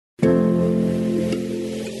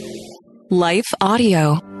Life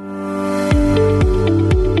Audio.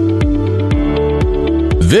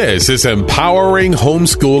 This is Empowering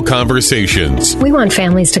Homeschool Conversations. We want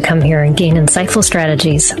families to come here and gain insightful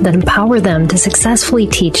strategies that empower them to successfully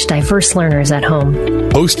teach diverse learners at home.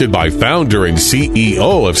 Hosted by founder and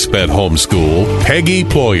CEO of SPED Homeschool, Peggy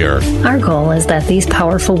Ployer. Our goal is that these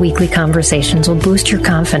powerful weekly conversations will boost your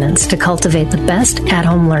confidence to cultivate the best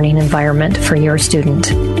at-home learning environment for your student.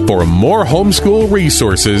 For more homeschool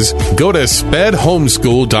resources, go to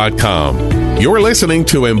spedhomeschool.com. You're listening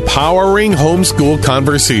to Empowering Homeschool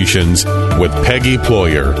Conversations with Peggy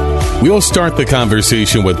Ployer. We'll start the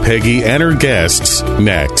conversation with Peggy and her guests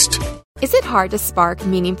next. Is it hard to spark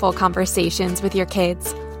meaningful conversations with your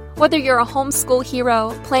kids? Whether you're a homeschool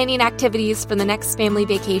hero, planning activities for the next family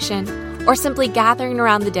vacation, or simply gathering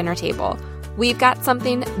around the dinner table, we've got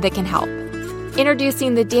something that can help.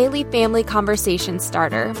 Introducing the Daily Family Conversation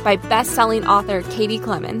Starter by best-selling author Katie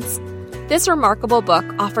Clemens. This remarkable book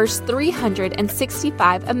offers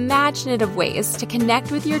 365 imaginative ways to connect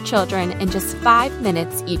with your children in just 5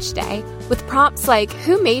 minutes each day, with prompts like,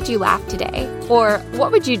 who made you laugh today? Or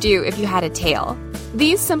what would you do if you had a tail?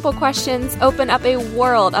 These simple questions open up a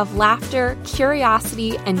world of laughter,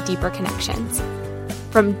 curiosity, and deeper connections.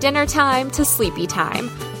 From dinner time to sleepy time,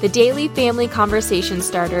 the Daily Family Conversation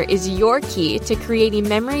Starter is your key to creating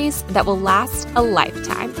memories that will last a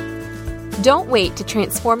lifetime. Don't wait to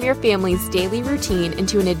transform your family's daily routine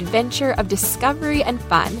into an adventure of discovery and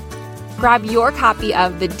fun. Grab your copy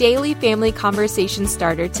of the Daily Family Conversation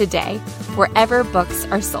Starter today, wherever books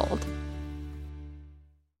are sold.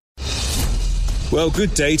 Well,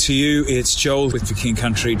 good day to you. It's Joel with The King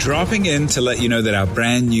Country, dropping in to let you know that our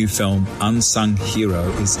brand new film, Unsung Hero,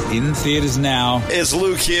 is in theaters now. It's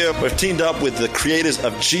Luke here. We've teamed up with the creators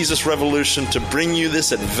of Jesus Revolution to bring you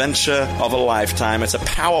this adventure of a lifetime. It's a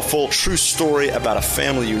powerful, true story about a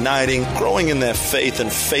family uniting, growing in their faith,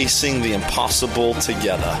 and facing the impossible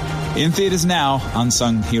together. In theaters now,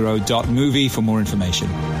 unsunghero.movie for more information.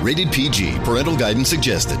 Rated PG. Parental guidance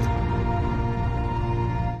suggested.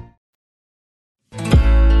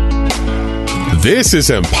 This is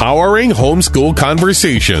Empowering Homeschool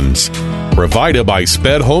Conversations, provided by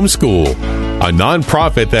SPED Homeschool, a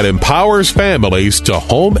nonprofit that empowers families to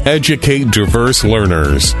home educate diverse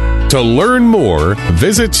learners. To learn more,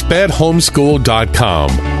 visit spedhomeschool.com.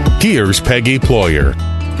 Here's Peggy Ployer.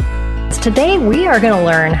 Today, we are going to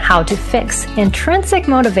learn how to fix intrinsic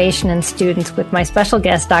motivation in students with my special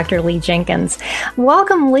guest, Dr. Lee Jenkins.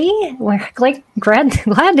 Welcome, Lee. We're glad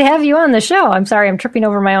to have you on the show. I'm sorry, I'm tripping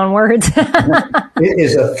over my own words. It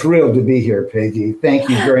is a thrill to be here, Peggy. Thank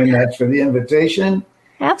you very much for the invitation.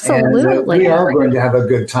 Absolutely. And, we are going to have a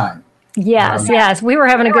good time. Yes. We were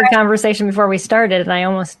having a good conversation before we started, and I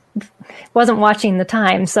almost wasn't watching the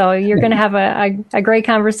time. So you're going to have a great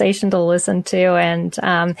conversation to listen to. And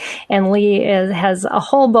Lee has a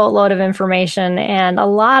whole boatload of information and a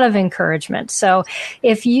lot of encouragement. So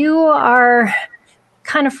if you are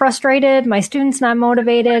kind of frustrated, my student's not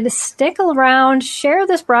motivated, stick around, share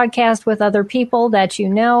this broadcast with other people that you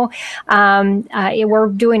know. We're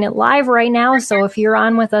doing it live right now, so if you're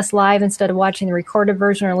on with us live instead of watching the recorded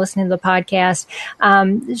version or listening to the podcast,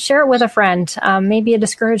 share it with a friend, maybe a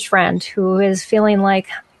discouraged friend who is feeling like,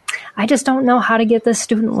 I just don't know how to get this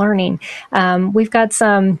student learning. We've got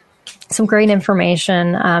some great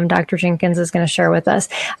information Dr. Jenkins is going to share with us.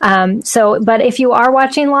 But if you are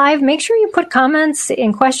watching live, make sure you put comments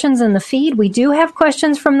and questions in the feed. We do have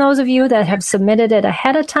questions from those of you that have submitted it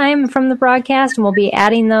ahead of time from the broadcast, and we'll be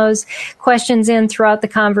adding those questions in throughout the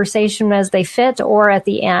conversation as they fit or at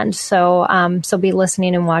the end. So be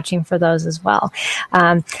listening and watching for those as well.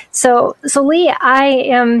 So Lee, I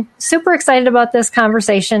am super excited about this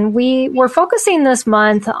conversation. We're focusing this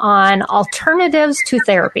month on alternatives to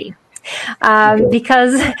therapy.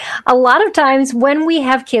 Because a lot of times when we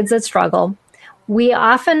have kids that struggle, we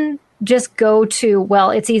often just go to, well,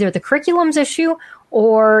 it's either the curriculum's issue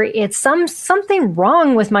or it's something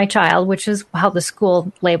wrong with my child, which is how the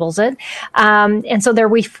school labels it. And so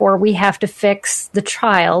therefore we have to fix the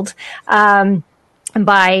child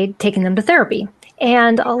by taking them to therapy.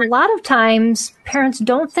 And a lot of times parents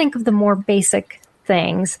don't think of the more basic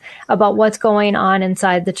things about what's going on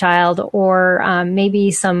inside the child, or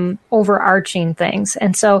maybe some overarching things.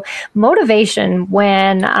 And so motivation,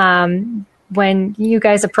 when you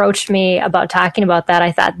guys approached me about talking about that,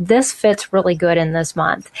 I thought this fits really good in this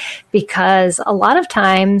month, because a lot of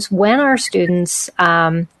times when our students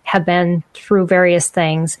have been through various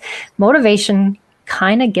things, motivation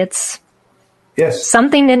kind of gets Yes.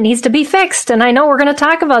 something that needs to be fixed. And I know we're going to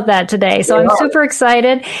talk about that today. So I'm super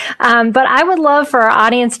excited. But I would love for our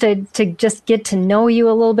audience to just get to know you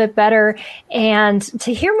a little bit better and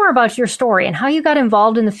to hear more about your story and how you got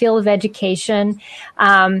involved in the field of education.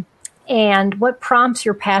 And what prompts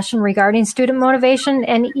your passion regarding student motivation,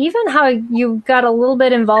 and even how you got a little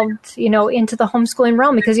bit involved, into the homeschooling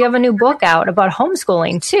realm, because you have a new book out about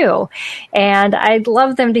homeschooling too. And I'd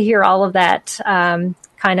love them to hear all of that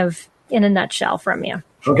kind of in a nutshell from you.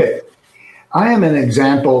 Okay. I am an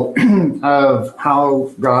example of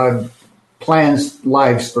how God plans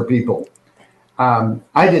lives for people. I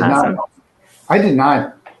did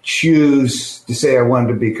not choose to say I wanted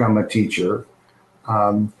to become a teacher.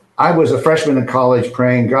 I was a freshman in college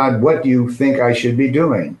praying, God, what do you think I should be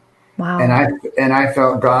doing? Wow. And I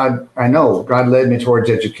felt God led me towards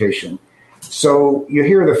education. So you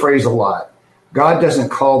hear the phrase a lot. God doesn't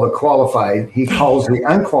call the qualified. He calls the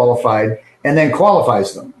unqualified and then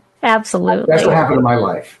qualifies them. Absolutely. That's what happened in my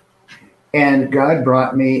life. And God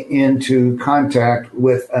brought me into contact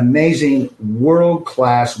with amazing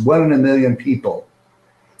world-class, 1 in a million people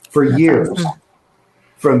for years,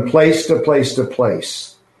 from place to place to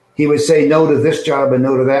place. He would say no to this job and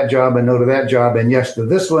no to that job and no to that job and yes to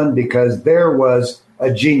this one because there was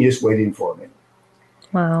a genius waiting for me.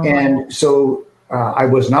 Wow. And so I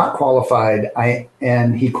was not qualified,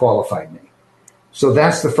 and he qualified me. So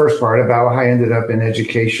that's the first part about how I ended up in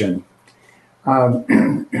education. How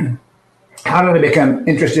did I become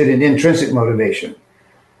interested in intrinsic motivation?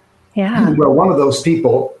 Yeah. Well, one of those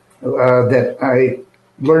people that I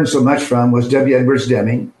learned so much from was W. Edwards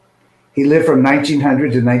Deming. He lived from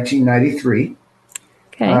 1900 to 1993.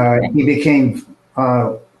 Okay. He became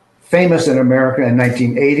famous in America in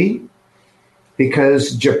 1980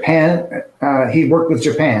 because Japan, he worked with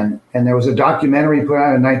Japan, and there was a documentary put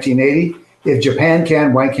out in 1980, If Japan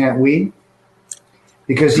Can, Why Can't We?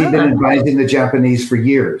 Because he'd been advising the Japanese for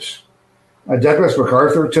years. Douglas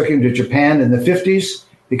MacArthur took him to Japan in the 50s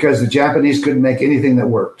because the Japanese couldn't make anything that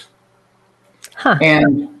worked.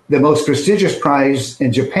 And the most prestigious prize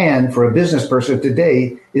in Japan for a business person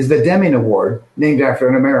today is the Deming Award, named after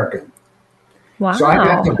an American. Wow. So I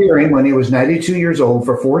got to hear him when he was 92 years old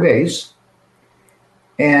for 4 days.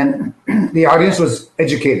 And the audience was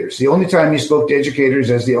educators. The only time he spoke to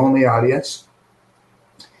educators as the only audience.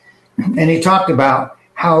 And he talked about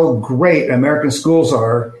how great American schools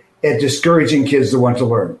are at discouraging kids that want to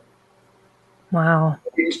learn. Wow.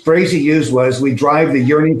 The phrase he used was, we drive the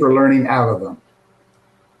yearning for learning out of them.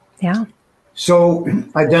 Yeah. So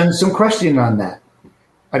I've done some questioning on that.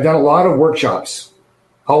 I've done a lot of workshops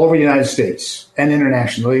all over the United States and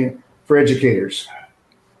internationally for educators.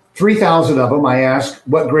 3,000 of them, I ask,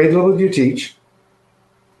 what grade level do you teach?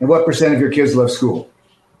 And what percent of your kids love school?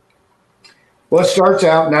 Well, it starts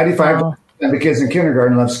out 95% of the kids in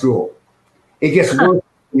kindergarten love school. It gets worse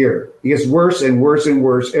every year. It gets worse and worse and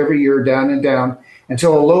worse every year, down and down,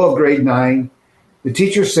 until a low of grade 9. The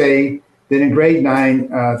teachers say that in grade 9,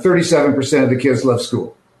 37% of the kids love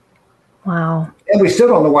school. Wow. And we still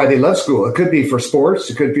don't know why they love school. It could be for sports.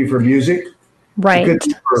 It could be for music. Right. It could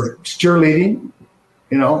be for cheerleading,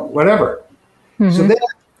 whatever. Mm-hmm.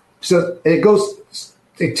 So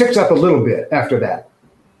it ticks up a little bit after that.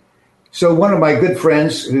 So one of my good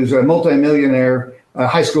friends, who's a multimillionaire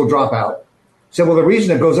high school dropout, said, well, the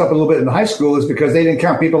reason it goes up a little bit in the high school is because they didn't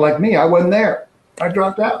count people like me. I wasn't there. I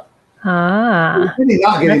dropped out. That's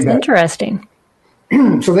better. interesting.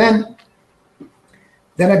 So then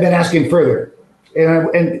I've been asking further.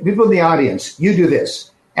 And people in the audience, you do this.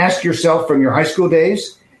 Ask yourself from your high school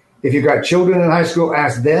days, if you've got children in high school,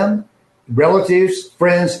 ask them, relatives,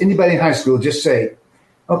 friends, anybody in high school, just say,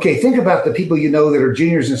 okay, think about the people you know that are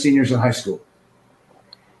juniors and seniors in high school.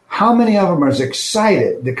 How many of them are as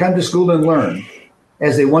excited to come to school and learn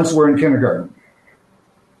as they once were in kindergarten?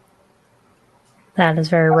 That is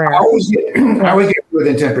very rare. I always get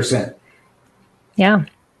within 10%. Yeah.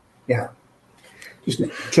 Yeah.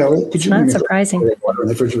 Kelly, could you not surprising. Water in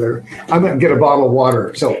the refrigerator? I'm going to get a bottle of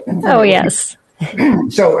water. So. Oh yes.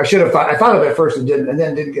 So I should have thought. I thought of it first and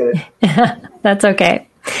then didn't get it. That's okay.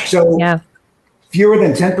 So yeah. Fewer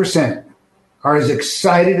than 10% are as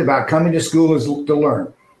excited about coming to school as to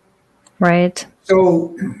learn. Right.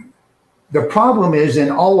 So the problem is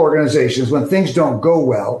in all organizations, when things don't go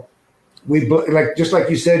well, just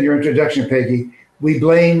like you said in your introduction, Peggy, we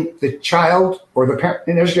blame the child or the parent.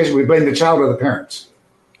 In education, we blame the child or the parents.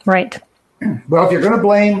 Right. Well, if you're going to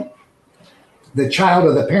blame the child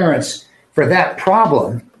or the parents for that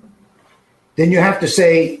problem, then you have to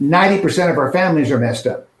say 90% of our families are messed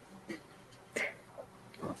up.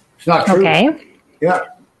 It's not true. Okay. Yeah.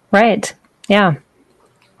 Right. Yeah.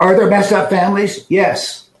 Are there messed up families?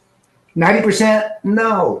 Yes. 90%?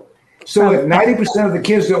 No. So if 90% of the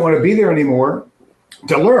kids don't want to be there anymore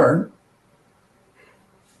to learn,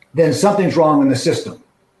 then something's wrong in the system.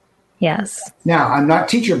 Yes. Now, I'm not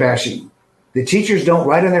teacher bashing. The teachers don't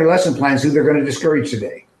write on their lesson plans who they're going to discourage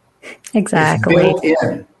today. Exactly. It's built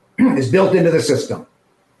in. It's built into the system.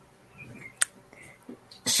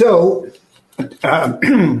 So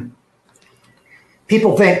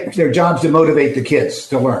people think their job's to motivate the kids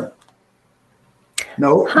to learn.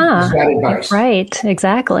 No, it's bad advice. Right,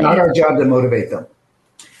 exactly. Not our job to motivate them.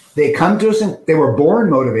 They come to us and they were born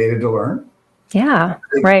motivated to learn. Yeah,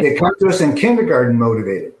 They come to us in kindergarten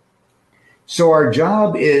motivated. So our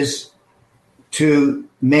job is to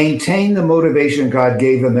maintain the motivation God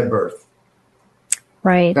gave them at birth.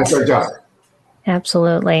 Right. That's our job.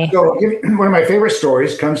 Absolutely. So one of my favorite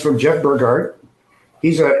stories comes from Jeff Burgard.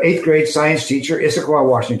 He's an 8th grade science teacher, Issaquah,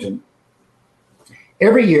 Washington.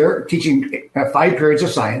 Every year, teaching 5 periods of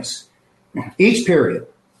science. Each period,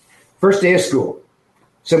 first day of school,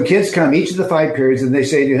 some kids come each of the 5 periods and they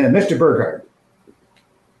say to him, Mr. Burgard,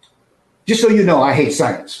 just so you know, I hate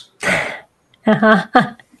science.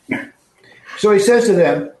 So he says to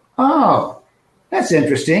them, oh, that's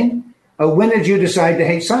interesting. When did you decide to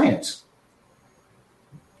hate science?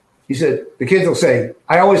 He said, the kids will say,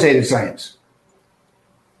 I always hated science.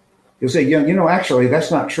 He'll say, you know, actually,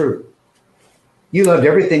 that's not true. You loved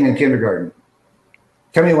everything in kindergarten.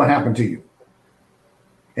 Tell me what happened to you.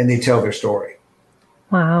 And they tell their story.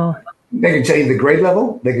 Wow. They can tell you the grade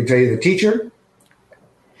level. They can tell you the teacher.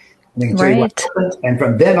 They can tell you what happened. And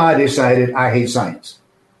from then on, I decided I hate science.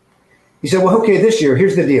 He said, well, okay, this year,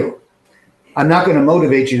 here's the deal. I'm not going to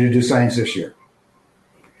motivate you to do science this year.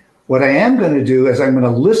 What I am going to do is I'm going to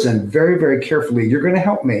listen very, very carefully. You're going to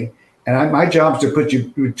help me. And my job is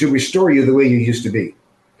to restore you the way you used to be.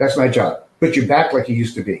 That's my job. Put you back like you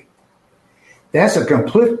used to be. That's a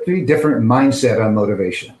completely different mindset on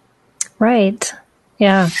motivation. Right.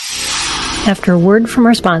 Yeah. After a word from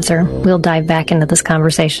our sponsor, we'll dive back into this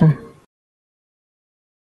conversation.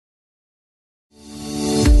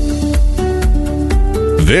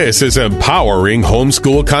 This is Empowering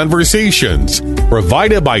Homeschool Conversations,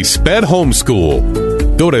 provided by SPED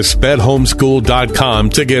Homeschool. Go to spedhomeschool.com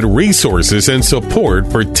to get resources and support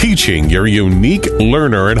for teaching your unique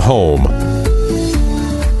learner at home.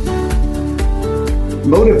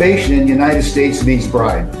 Motivation in the United States means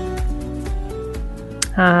bribe.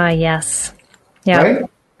 Yes. Yeah. Right?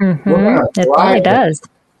 Mm-hmm. It really does.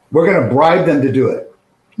 We're going to bribe them to do it.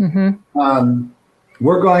 Mm-hmm.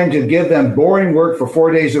 We're going to give them boring work for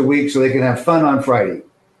 4 days a week so they can have fun on Friday.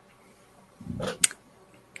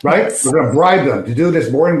 Right? Yes. We're going to bribe them to do this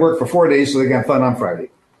boring work for 4 days so they can have fun on Friday.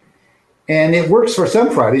 And it works for some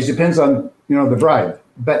Fridays, depends on, the bribe.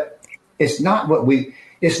 But it's not what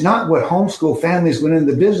homeschool families went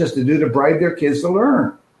into the business to do, to bribe their kids to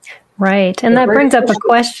learn. Right. And that brings up a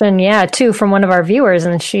question, too, from one of our viewers.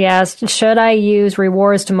 And she asked, should I use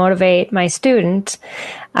rewards to motivate my student?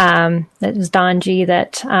 That was Don G.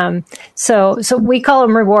 So we call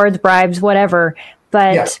them rewards, bribes, whatever.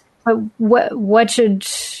 But what should,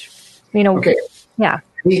 Okay. Yeah.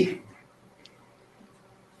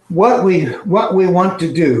 What we want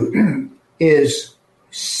to do is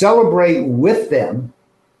celebrate with them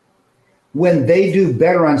when they do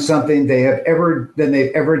better on something than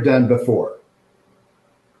they've ever done before.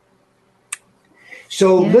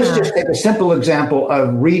 So let's just take a simple example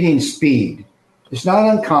of reading speed. It's not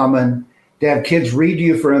uncommon to have kids read to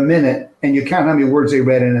you for a minute and you count how many words they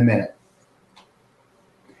read in a minute.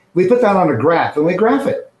 We put that on a graph and we graph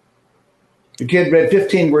it. The kid read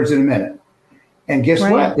 15 words in a minute. And guess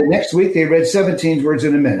what? The next week they read 17 words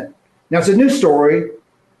in a minute. Now it's a new story.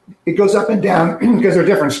 It goes up and down because they're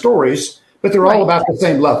different stories, but they're all about the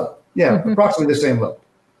same level. Yeah, approximately the same level.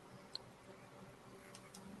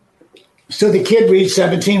 So the kid reads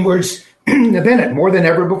 17 words a minute, more than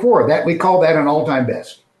ever before. That we call that an all-time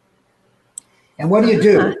best. And what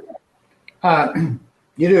do?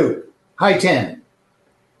 You do high 10.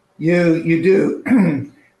 You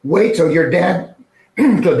do wait till your dad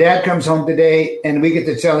comes home today and we get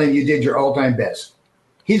to tell him you did your all-time best.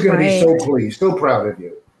 He's going to be so pleased, so proud of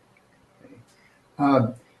you.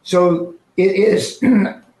 So it is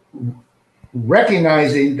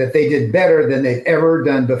recognizing that they did better than they've ever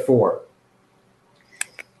done before.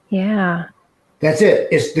 Yeah. That's it.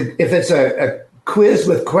 If it's a quiz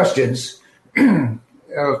with questions,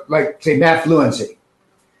 like, say, math fluency,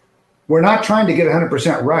 we're not trying to get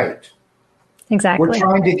 100% right. Exactly. We're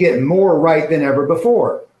trying to get more right than ever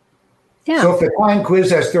before. Yeah. So if the Klein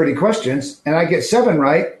quiz has 30 questions and I get 7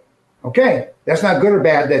 right, okay, that's not good or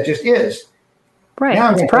bad. That just is. Right.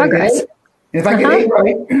 Now It's progress. And if I get 8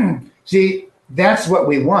 right, see, that's what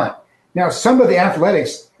we want. Now, some of the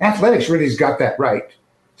athletics really has got that right.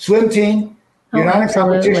 Swim team, you're not in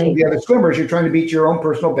competition with the other swimmers. You're trying to beat your own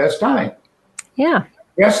personal best time. Yeah.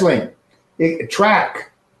 Wrestling,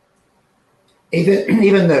 track,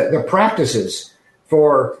 even the practices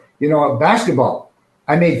for, basketball.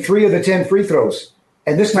 I made 3 of the 10 free throws.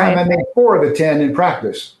 And this time I made 4 of the 10 in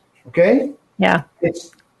practice. Okay? Yeah.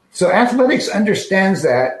 So athletics understands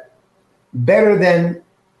that better than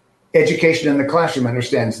education in the classroom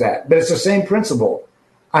understands that. But it's the same principle.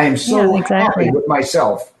 I am so happy with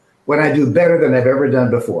myself when I do better than I've ever done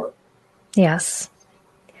before. Yes.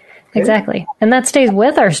 Exactly. And that stays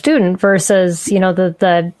with our student versus,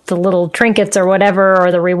 the little trinkets or whatever,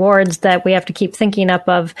 or the rewards that we have to keep thinking up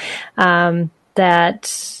of,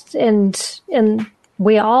 that, and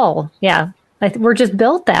we all, we're just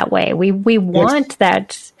built that way. We want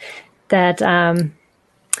that,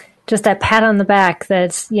 just that pat on the back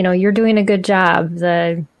that's, you're doing a good job.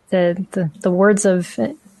 The words of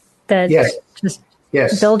that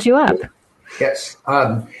just build you up. Yes.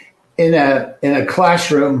 In a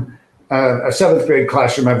classroom, a 7th grade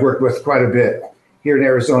classroom I've worked with quite a bit here in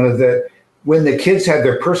Arizona, that when the kids had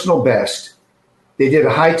their personal best, they did a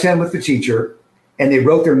high 10 with the teacher and they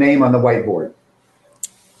wrote their name on the whiteboard.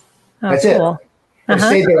 That's cool. It. And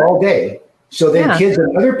stayed there all day. So then kids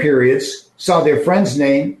in other periods saw their friend's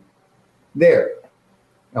name there.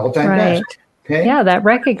 All-time best. Okay? Yeah, that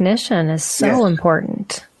recognition is so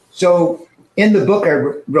important. So in the book I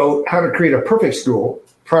wrote, How to Create a Perfect School,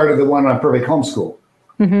 prior to the one on Perfect Homeschool,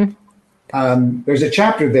 there's a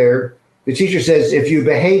chapter there. The teacher says, if you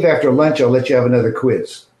behave after lunch, I'll let you have another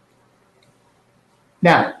quiz.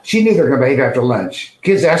 Now, she knew they were going to behave after lunch.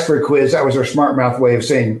 Kids asked for a quiz. That was her smart mouth way of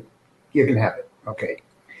saying, you can have it. Okay.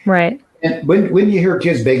 Right. And when you hear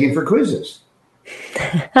kids begging for quizzes?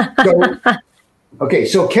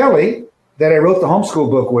 So Kelly, that I wrote the homeschool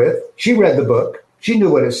book with, she read the book. She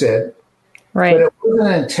knew what it said. Right. But it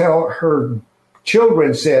wasn't until her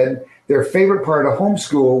children said their favorite part of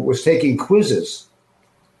homeschool was taking quizzes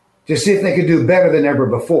to see if they could do better than ever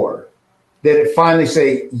before, that it finally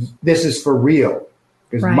say, this is for real.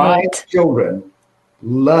 Because my children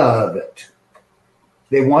love it.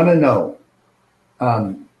 They want to know.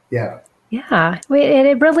 Yeah,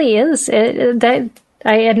 it really is.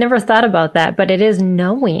 I had never thought about that, but it is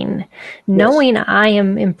knowing I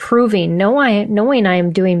am improving, knowing I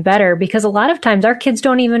am doing better, because a lot of times our kids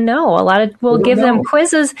don't even know. We'll give them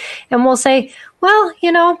quizzes and we'll say, well,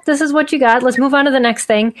 this is what you got. Let's move on to the next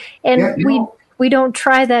thing. And we don't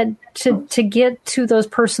try that to get to those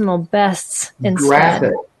personal bests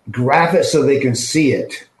instead. Graph it so they can see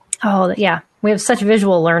it. Oh, yeah. We have such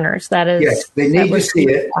visual learners. That is, yes, they need to see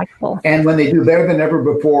it. And when they do better than ever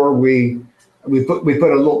before, we put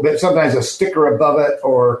a little bit, sometimes a sticker above it,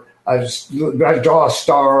 or draw a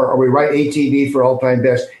star, or we write ATV for all-time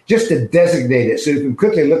best, just to designate it so you can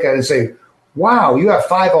quickly look at it and say, wow, you have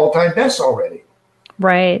 5 all-time bests already.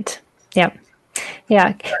 Right. Yep.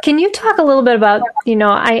 Yeah. Can you talk a little bit about,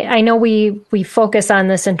 I know we focus on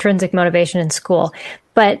this intrinsic motivation in school,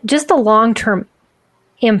 but just the long-term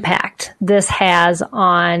impact this has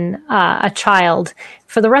on a child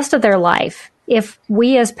for the rest of their life. If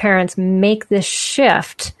we as parents make this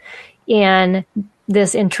shift in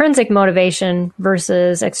this intrinsic motivation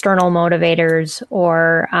versus external motivators,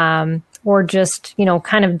 or just,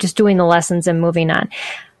 kind of just doing the lessons and moving on,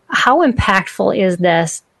 how impactful is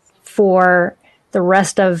this for the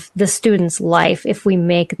rest of the student's life if we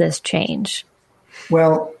make this change?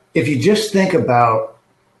 Well, if you just think about,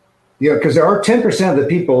 because there are 10% of the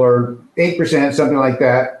people, or 8%, something like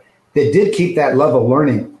that did keep that love of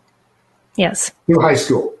learning. Yes. Through high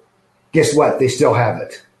school. Guess what? They still have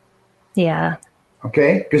it. Yeah.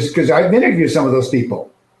 Okay? Because I've interviewed some of those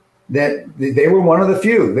people that they were one of the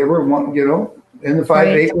few. They were one, in the 5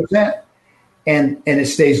 to 8%. And it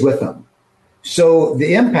stays with them. So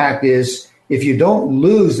the impact is, if you don't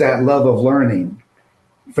lose that love of learning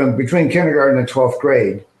from between kindergarten and 12th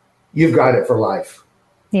grade, you've got it for life.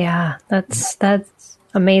 Yeah, that's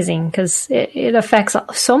amazing, because it affects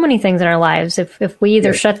so many things in our lives if we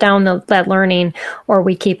either shut down that learning or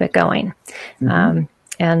we keep it going. And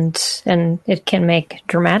it can make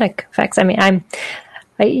dramatic effects. I mean,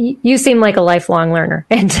 you seem like a lifelong learner,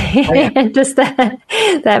 and just that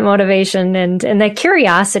motivation and that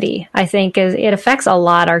curiosity, I think, it affects a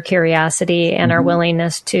lot, our curiosity and our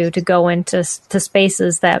willingness to go into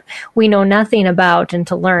spaces that we know nothing about and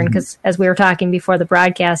to learn. Because as we were talking before the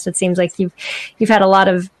broadcast, it seems like you've had a lot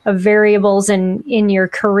of variables in your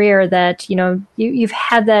career that, you've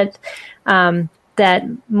had that, that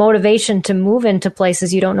motivation to move into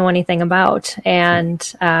places you don't know anything about, and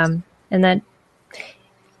that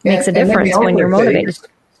makes a difference when you're motivated.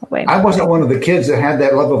 I wasn't one of the kids that had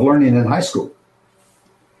that love of learning in high school.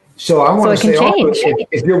 So I want to say also,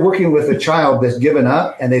 if you're working with a child that's given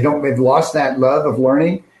up and they've lost that love of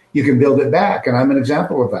learning, you can build it back. And I'm an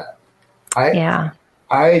example of that.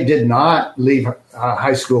 I did not leave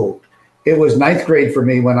high school. It was 9th grade for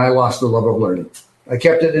me when I lost the love of learning. I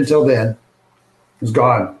kept it until then. It was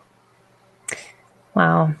gone.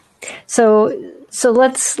 Wow. So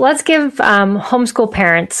let's give homeschool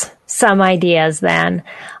parents some ideas then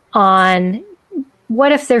on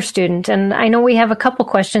what if their student, and I know we have a couple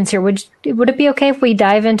questions here. Would it be okay if we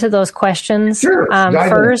dive into those questions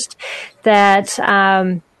first?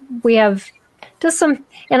 That we have just some,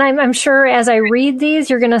 and I'm sure as I read these,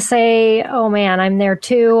 you're going to say, oh man, I'm there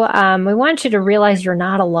too. We want you to realize you're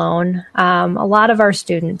not alone. A lot of our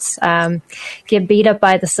students get beat up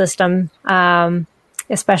by the system,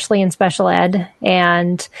 especially in special ed,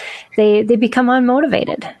 and they become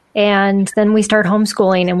unmotivated. And then we start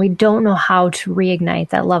homeschooling and we don't know how to reignite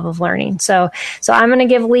that love of learning. So I'm going to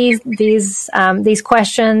give Lee these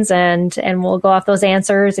questions and we'll go off those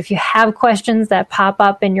answers. If you have questions that pop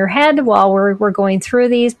up in your head while we're going through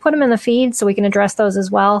these, put them in the feed so we can address those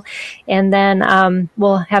as well. And then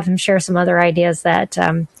we'll have him share some other ideas that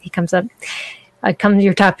he comes to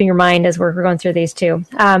your top of your mind as we're going through these too.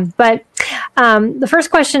 But the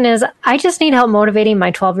first question is, I just need help motivating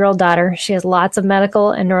my 12-year-old daughter. She has lots of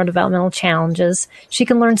medical and neurodevelopmental challenges. She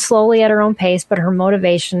can learn slowly at her own pace, but her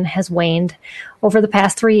motivation has waned. Over the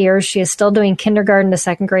past 3 years, she is still doing kindergarten to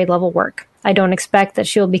 2nd grade level work. I don't expect that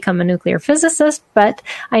she will become a nuclear physicist, but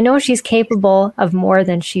I know she's capable of more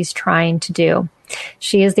than she's trying to do.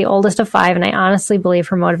 She is the oldest of 5, and I honestly believe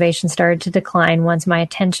her motivation started to decline once my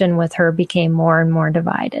attention with her became more and more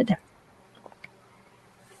divided.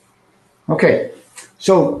 Okay,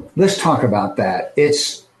 so let's talk about that.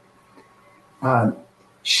 It's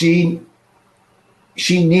she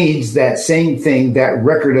needs that same thing, that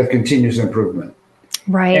record of continuous improvement.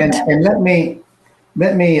 Right. And let me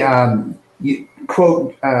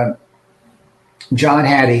quote John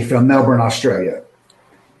Hattie from Melbourne, Australia.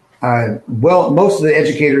 Well, most of the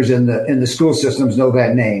educators in the school systems know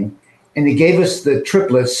that name, and he gave us the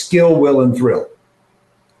triplets: skill, will, and thrill.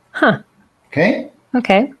 Huh. Okay.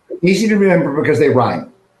 Easy to remember because they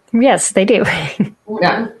rhyme. Yes, they do.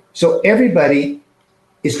 Now, so everybody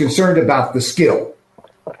is concerned about the skill.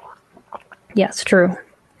 Yes, true.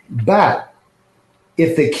 But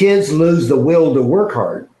if the kids lose the will to work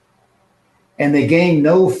hard and they gain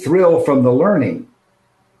no thrill from the learning,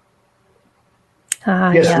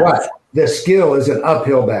 guess what? The skill is an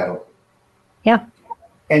uphill battle. Yeah.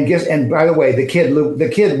 And by the way, the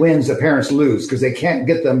kid wins, the parents lose, because they can't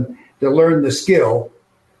get them to learn the skill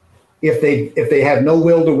if they have no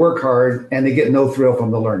will to work hard and they get no thrill from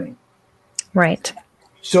the learning. Right.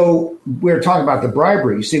 So we're talking about the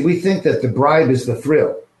bribery. See, we think that the bribe is the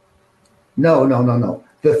thrill. No.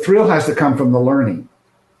 The thrill has to come from the learning.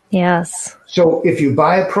 Yes. So if you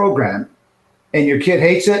buy a program and your kid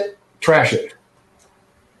hates it, trash it.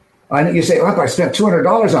 You say, I spent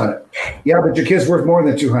 $200 on it. Yeah, but your kid's worth more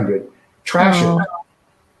than $200. Trash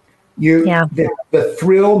it. The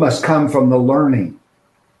thrill must come from the learning.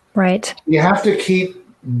 Right. You have to keep,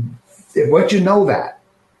 once you know that,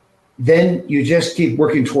 then you just keep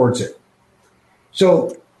working towards it.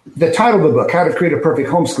 So the title of the book, How to Create a Perfect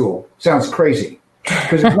Homeschool, sounds crazy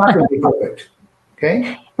because it's not going to be perfect.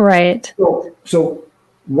 Okay? Right. So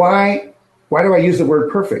why do I use the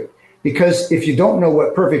word perfect? Because if you don't know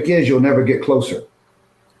what perfect is, you'll never get closer.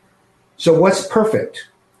 So what's perfect?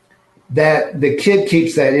 That the kid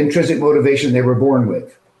keeps that intrinsic motivation they were born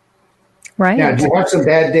with. Right. Now, do you have some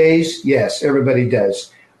bad days? Yes, everybody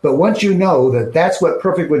does. But once you know that that's what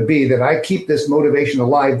perfect would be, that I keep this motivation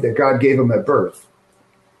alive that God gave them at birth.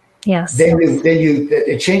 Yes. Then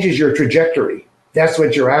it changes your trajectory. That's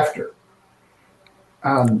what you're after.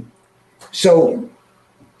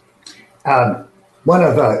 One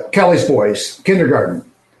of Kelly's boys, kindergarten,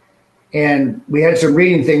 and we had some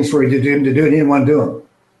reading things for him to do, and he didn't want to do them.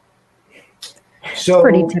 So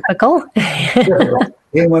pretty typical. He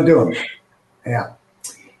didn't want to do them. Yeah.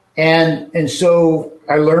 And so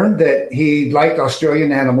I learned that he liked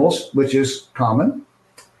Australian animals, which is common.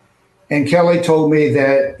 And Kelly told me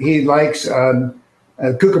that he likes a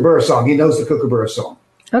kookaburra song. He knows the kookaburra song.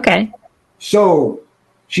 Okay. So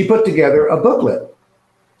she put together a booklet.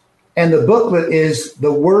 And the booklet is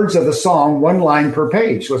the words of the song, one line per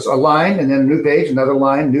page. So it's a line and then a new page, another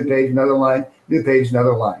line, new page, another line, new page,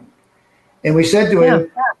 another line. And we said to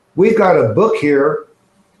him, we've got a book here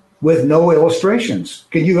with no illustrations.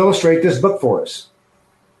 Can you illustrate this book for us?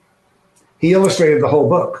 He illustrated the whole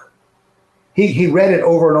book. He read it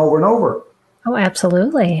over and over and over. Oh,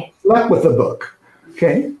 absolutely. Slept with the book.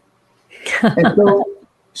 Okay. And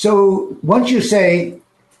so once you say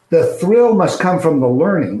the thrill must come from the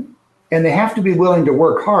learning, and they have to be willing to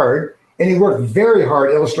work hard, and he worked very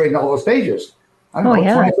hard illustrating all those pages. I don't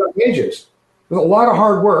know, 27 pages. It was a lot of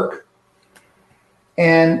hard work,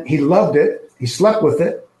 and he loved it. He slept with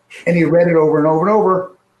it, and he read it over and over and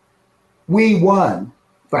over. We won.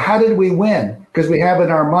 But how did we win? Because we have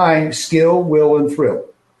in our mind skill, will, and thrill.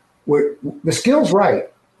 The skill's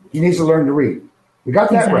right. He needs to learn to read. We got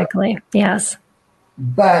that right. Exactly. Yes.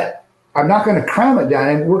 But I'm not going to cram it down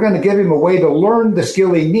him. We're going to give him a way to learn the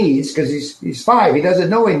skill he needs because he's 5. He doesn't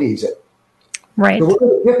know he needs it. Right. So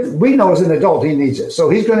we know as an adult he needs it. So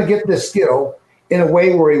he's going to get this skill in a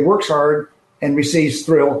way where he works hard and receives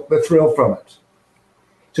the thrill from it.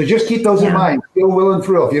 So just keep those in mind. Skill, will, and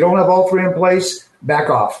thrill. If you don't have all 3 in place, back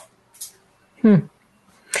off.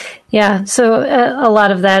 Yeah. So a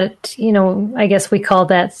lot of that, I guess we call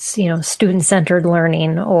that, student-centered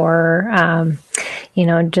learning or,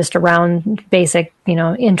 just around basic,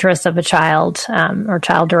 interests of a child or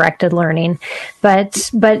child-directed learning.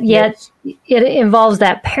 But yet it involves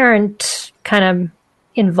that parent kind of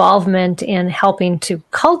involvement in helping to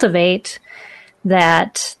cultivate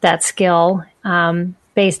that skill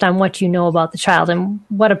based on what you know about the child. And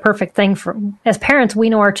what a perfect thing as parents, we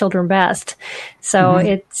know our children best. So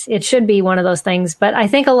it should be one of those things. But I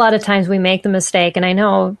think a lot of times we make the mistake, and I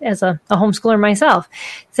know as a homeschooler myself,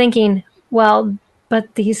 thinking, well,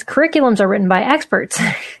 but these curriculums are written by experts.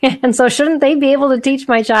 And so shouldn't they be able to teach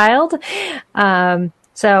my child?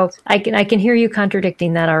 So I can hear you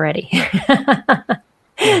contradicting that already.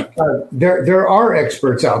 There are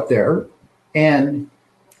experts out there, and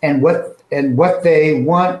what they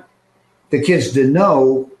want the kids to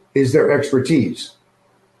know is their expertise.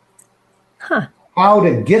 How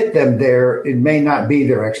to get them there, it may not be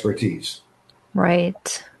their expertise.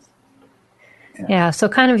 Right. Yeah. So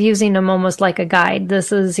kind of using them almost like a guide.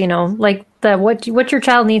 This is, like what your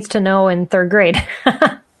child needs to know in 3rd grade.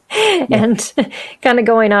 And kind of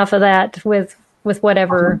going off of that with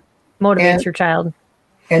whatever motivates your child.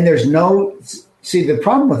 And the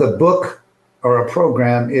problem with a book or a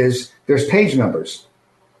program is there's page numbers.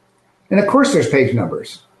 And of course there's page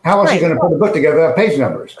numbers. How else are you going to put a book together without page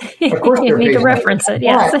numbers? Of course you need to reference it,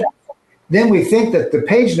 yes. But then we think that the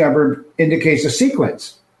page number indicates a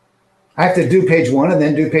sequence. I have to do page 1 and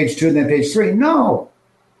then do page 2 and then page 3. No.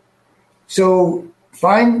 So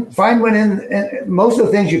find when and most of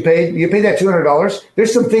the things you pay that $200.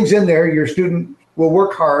 There's some things in there your student will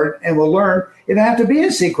work hard and will learn. It doesn't have to be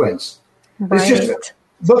a sequence. Right. It's just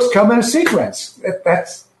books come in a sequence.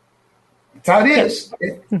 That's how it is.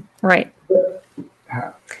 Right.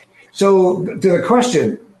 So to the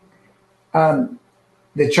question,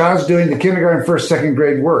 the child's doing the kindergarten, 1st, 2nd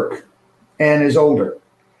grade work and is older.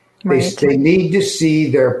 Right. They need to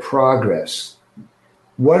see their progress.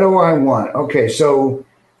 What do I want? Okay, so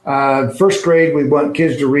 1st grade, we want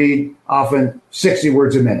kids to read often 60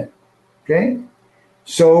 words a minute. Okay,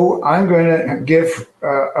 so I'm going to get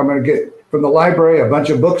from the library a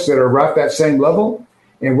bunch of books that are right that same level,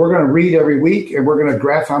 and we're going to read every week, and we're going to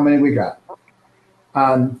graph how many we got.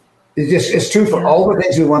 It's true for all the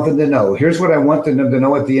things we want them to know. Here's what I want them to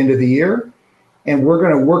know at the end of the year, and we're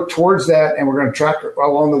going to work towards that, and we're going to track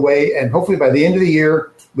along the way, and hopefully by the end of the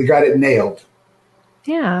year, we got it nailed.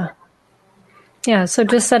 Yeah. Yeah. So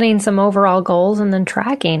just setting some overall goals and then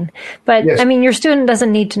tracking. But yes. I mean, your student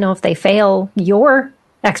doesn't need to know if they fail your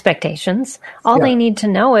expectations. All they need to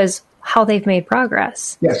know is how they've made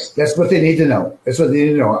progress. Yes. That's what they need to know.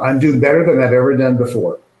 I'm doing better than I've ever done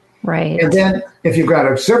before. Right. And then if you've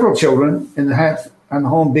got several children in the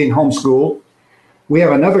home being homeschooled, we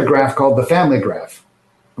have another graph called the family graph.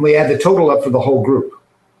 And we add the total up for the whole group.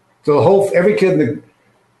 So every kid in the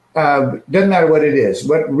doesn't matter what it is,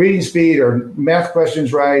 what reading speed or math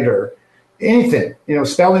questions right or anything,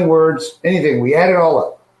 spelling words, anything. We add it all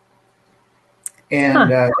up.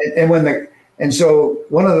 And and so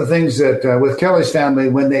one of the things that with Kelly's family,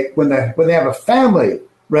 when they have a family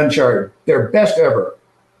run chart, their best ever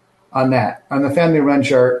on the family run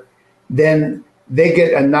chart, then they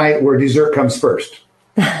get a night where dessert comes first.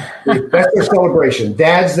 That's their celebration.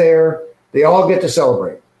 Dad's there. They all get to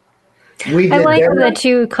celebrate. I like that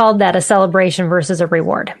you called that a celebration versus a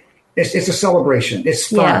reward. It's a celebration. It's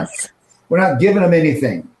fun. Yes. We're not giving them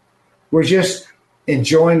anything. We're just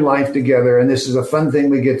enjoying life together, and this is a fun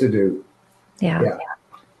thing we get to do. Yeah.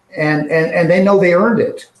 And they know they earned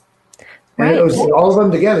it. And right. It was all of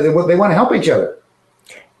them together. They want to help each other.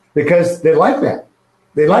 because they like that.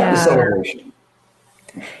 They like the Yeah. celebration.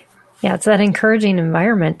 Yeah, it's that encouraging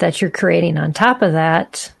environment that you're creating on top of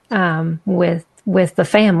that, with the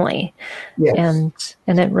family. Yes.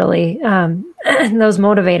 And it really, those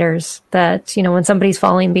motivators that, when somebody's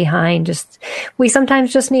falling behind, we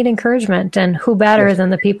sometimes just need encouragement, and who better Yes. than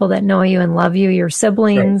the people that know you and love you, your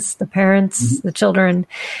siblings, the parents, the children,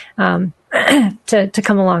 to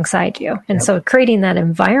come alongside you. And so creating that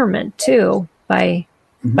environment too, by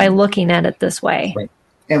looking at it this way. Right.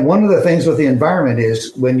 And one of the things with the environment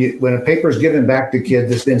is when a paper is given back to a kid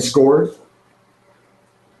that's been scored,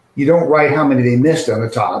 you don't write how many they missed on the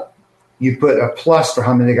top. You put a plus for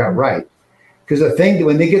how many they got right. Because the thing,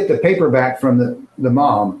 when they get the paper back from the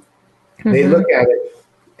mom, they look at it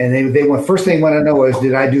and they want, first thing they want to know is,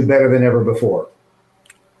 did I do better than ever before?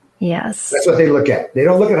 Yes. That's what they look at. They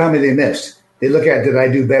don't look at how many they missed. They look at, did I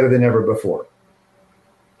do better than ever before?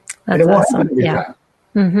 That's awesome. Yeah.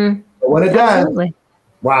 Time. But when it Absolutely. does,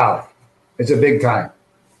 wow, it's a big time.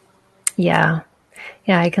 Yeah.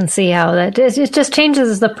 Yeah, I can see how that it just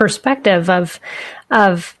changes the perspective of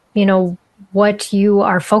what you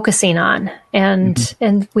are focusing on,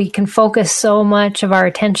 and we can focus so much of our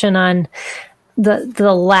attention on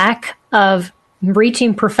the lack of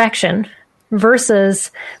reaching perfection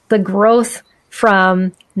versus the growth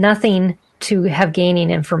from nothing to have gaining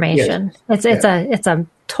information. Yes. It's a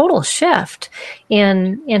total shift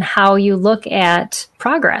in how you look at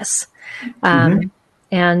progress.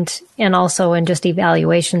 And also in just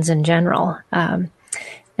evaluations in general.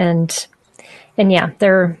 And yeah,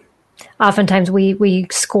 oftentimes we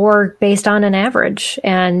score based on an average,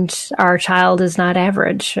 and our child is not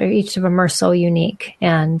average. Each of them are so unique.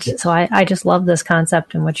 And so I just love this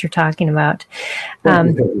concept and what you're talking about.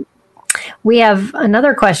 We have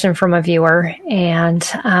another question from a viewer,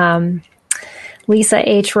 and Lisa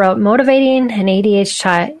H. wrote, motivating an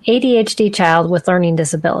ADHD child with learning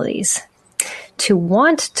disabilities to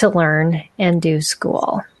want to learn and do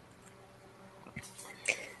school.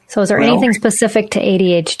 So is there anything specific to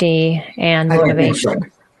ADHD and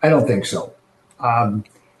motivation? I don't think so.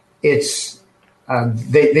 It's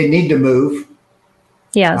they need to move.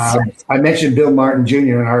 Yes. I mentioned Bill Martin Jr.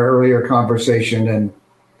 in our earlier conversation, and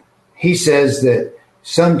he says that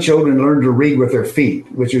some children learn to read with their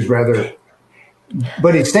feet, which is rather.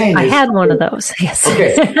 But he's saying I had one of those. Yes.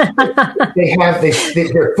 Okay.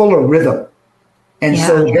 They're full of rhythm. And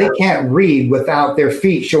so they can't read without their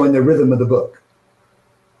feet showing the rhythm of the book.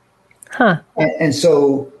 Huh. And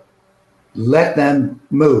so let them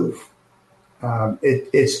move.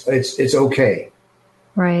 It's okay.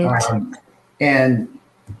 Right.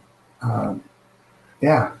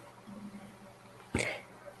 Yeah.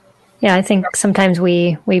 Yeah, I think sometimes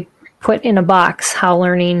we put in a box how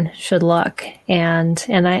learning should look. And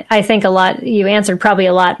I think you answered probably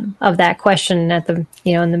a lot of that question at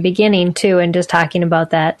in the beginning too, and just talking about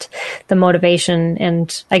that, the motivation.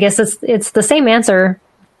 And I guess it's the same answer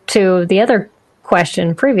to the other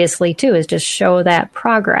question previously too, is just show that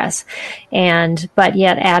progress, but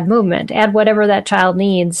yet add movement, add whatever that child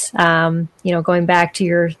needs. Going back to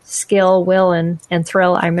your skill, will, and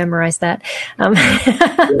thrill. I memorized that.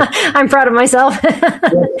 I'm proud of myself.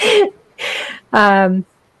 But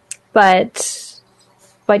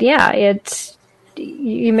yeah,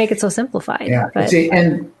 you make it so simplified. Yeah.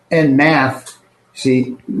 And math.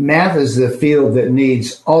 See, math is the field that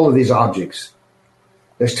needs all of these objects.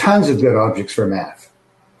 There's tons of good objects for math.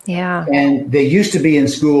 Yeah. And they used to be in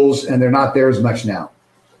schools, and they're not there as much now.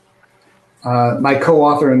 My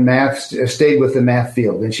co-author in math stayed with the math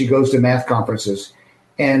field, and she goes to math conferences.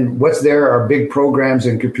 And what's there are big programs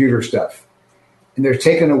and computer stuff. And they're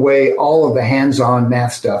taking away all of the hands-on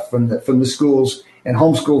math stuff from the schools, and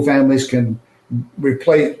homeschool families can bring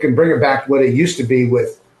it back to what it used to be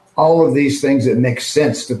with all of these things that make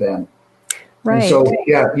sense to them. Right. And so,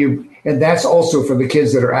 and that's also for the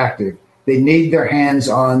kids that are active. They need their hands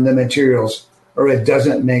on the materials, or it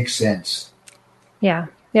doesn't make sense. Yeah.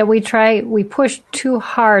 Yeah, we push too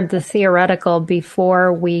hard the theoretical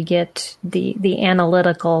before we get the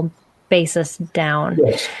analytical basis down.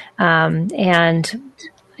 Yes. And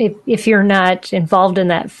if you're not involved in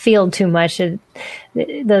that field too much,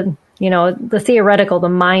 the theoretical, the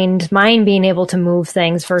mind being able to move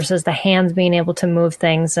things versus the hands being able to move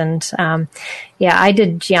things. And I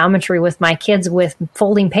did geometry with my kids with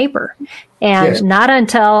folding paper, and not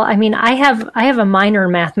until I have a minor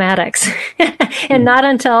in mathematics, and not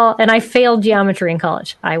until I failed geometry in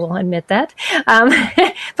college. I will admit that,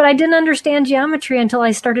 but I didn't understand geometry until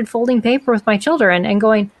I started folding paper with my children and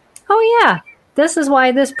going, oh yeah, this is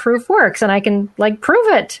why this proof works, and I can prove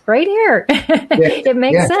it right here. It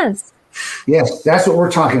makes sense. Yes, that's what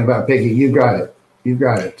we're talking about, Peggy. You got it. You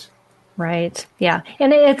got it. Right. Yeah.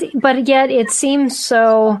 And but yet it seems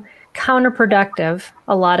so counterproductive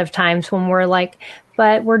a lot of times when we're like,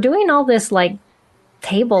 but we're doing all this like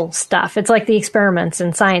table stuff. It's like the experiments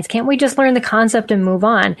in science. Can't we just learn the concept and move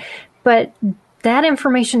on? But that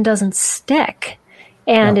information doesn't stick,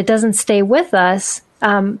 and it doesn't stay with us.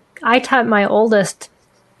 I taught my oldest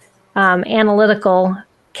analytical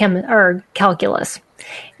calculus.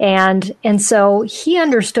 And so he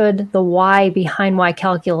understood the why behind why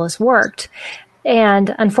calculus worked.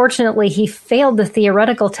 And unfortunately, he failed the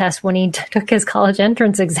theoretical test when he took his college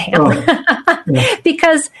entrance exam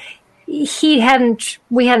because we hadn't,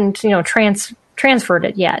 transferred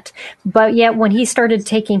it yet. But yet when he started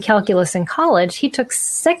taking calculus in college, he took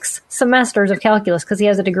 6 semesters of calculus because he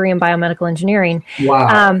has a degree in biomedical engineering.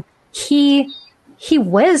 Wow. He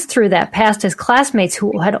whizzed through that past his classmates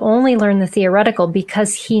who had only learned the theoretical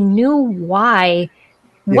because he knew what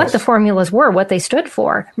the formulas were, what they stood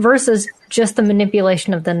for, versus just the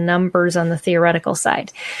manipulation of the numbers on the theoretical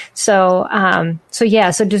side. So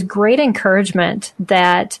just great encouragement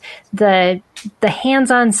that the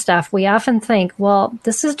hands-on stuff, we often think, well,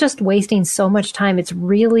 this is just wasting so much time. It's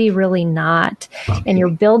really, really not. And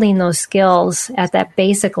you're building those skills at that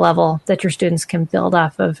basic level that your students can build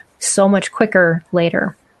off of so much quicker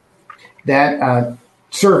later. That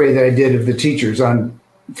survey that I did of the teachers on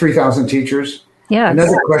 3,000 teachers,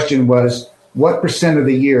 another question was, what % of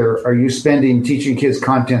the year are you spending teaching kids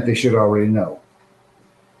content they should already know?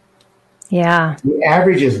 Yeah. The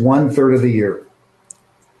average is 1/3 of the year.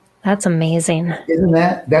 That's amazing. Isn't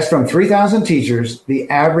that? That's from 3,000 teachers. The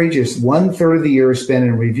average is 1/3 of the year spent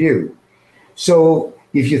in review. So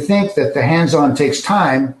if you think that the hands-on takes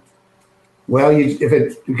time, well,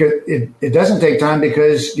 it doesn't take time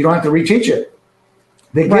because you don't have to reteach it.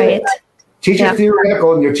 They get it. Teach it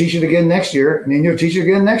theoretical, and you'll teach it again next year, and then you'll teach it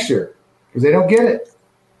again next year because they don't get it.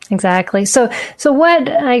 Exactly. So what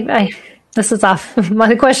this is off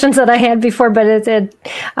my questions that I had before, but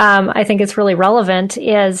I think it's really relevant.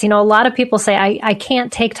 Is, a lot of people say I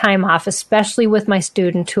can't take time off, especially with my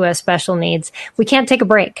student who has special needs. We can't take a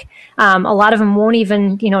break. A lot of them won't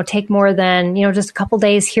even take more than just a couple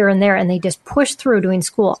days here and there, and they just push through doing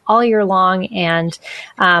school all year long and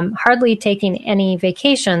hardly taking any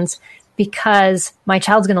vacations because my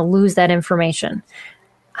child's going to lose that information.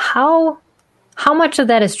 How much of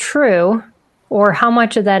that is true, or how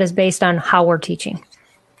much of that is based on how we're teaching?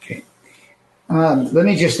 Okay. Let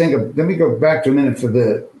me go back to a minute for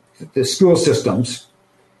the school systems.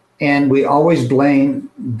 And we always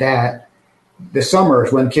blame that the summer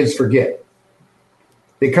is when kids forget.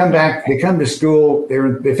 They come to school,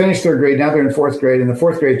 they finish 3rd grade, now they're in 4th grade, and the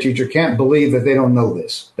 4th grade teacher can't believe that they don't know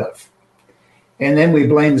this stuff. And then we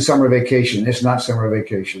blame the summer vacation. It's not summer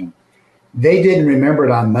vacation. They didn't remember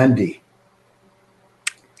it on Monday.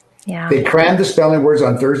 Yeah. They crammed the spelling words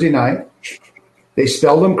on Thursday night. They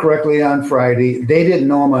spelled them correctly on Friday. They didn't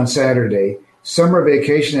know them on Saturday. Summer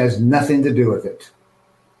vacation has nothing to do with it.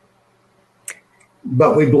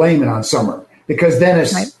 But we blame it on summer because then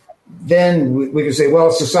we can say, well,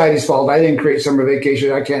 it's society's fault. I didn't create summer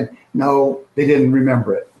vacation. I can't. No, they didn't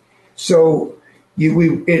remember it. So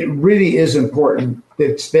it really is important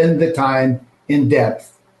to spend the time in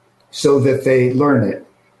depth so that they learn it.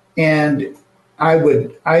 And I'd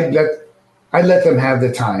let them have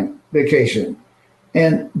the time, vacation.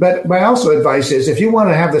 But my also advice is if you want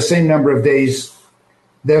to have the same number of days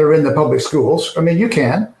that are in the public schools, I mean, you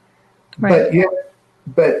can, right.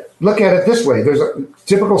 But look at it this way.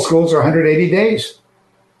 Typical schools are 180 days.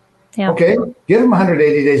 Yeah. Okay. Give them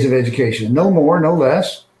 180 days of education, no more, no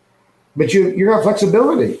less. But you got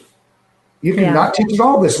flexibility. You can not teach it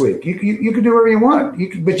all this week. You can do whatever you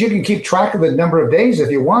want. But you can keep track of the number of days if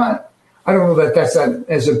you want. I don't know that that's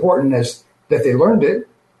as important as that they learned it.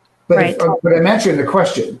 But but I'm answering the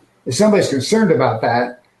question. If somebody's concerned about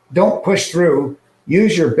that, don't push through.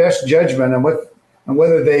 Use your best judgment on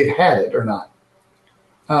whether they've had it or not.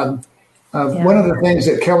 One of the things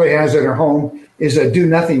that Kelly has in her home is a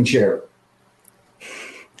do-nothing chair.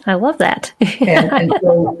 I love that. and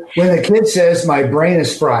so when the kid says, my brain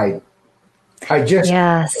is fried, I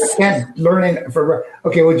can't learn it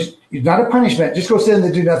it's not a punishment. Just go sit in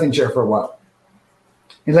the do-nothing chair for a while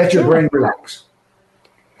and let your brain relax.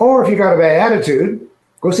 Or if you got a bad attitude,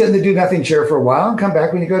 go sit in the do-nothing chair for a while and come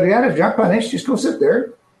back when you go to the attitude. You're not punished. Just go sit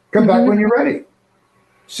there. Come back when you're ready.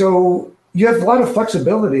 So you have a lot of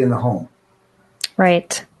flexibility in the home.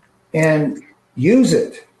 Right. And use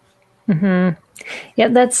it. Mm-hmm. Yeah,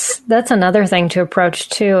 that's another thing to approach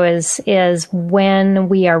too, is when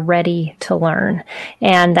we are ready to learn,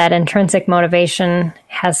 and that intrinsic motivation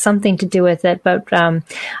has something to do with it. But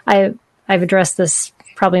I've addressed this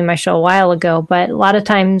probably in my show a while ago, but a lot of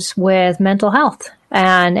times with mental health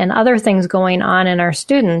and other things going on in our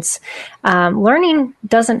students, learning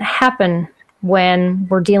doesn't happen when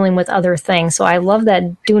we're dealing with other things. So I love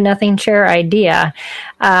that do nothing chair idea,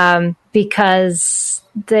 because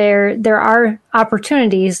there are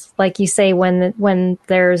opportunities, like you say, when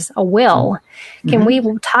there's a will. Can we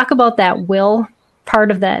talk about that will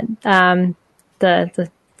part of that,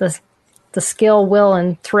 the skill, will,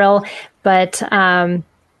 and thrill, but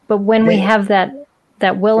when we have that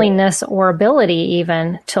willingness or ability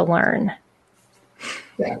even to learn.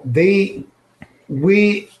 Yeah, we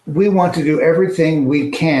want to do everything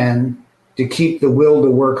we can to keep the will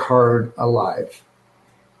to work hard alive.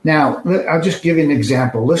 Now, I'll just give you an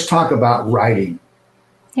example. Let's talk about writing.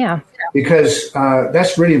 Yeah. Because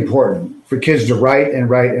that's really important for kids to write and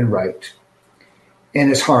write and write.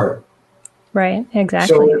 And it's hard. Right,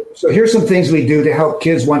 exactly. So here's some things we do to help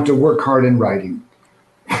kids want to work hard in writing.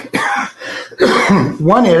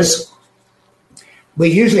 One is we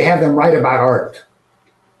usually have them write about art.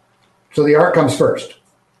 So the art comes first.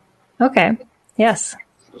 Okay, yes.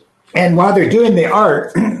 And while they're doing the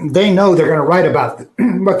art, they know they're going to write about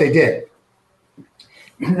what they did.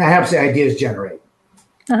 That helps the ideas generate.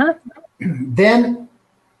 Uh-huh. Then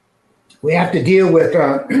we have to deal with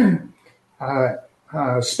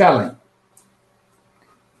spelling.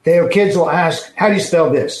 Their kids will ask, how do you spell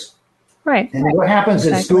this? Right. And what happens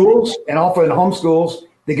in schools and also in home schools,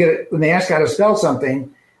 when they ask how to spell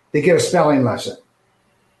something, they get a spelling lesson.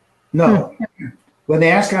 No. When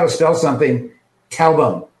they ask how to spell something, tell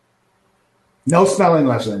them. No spelling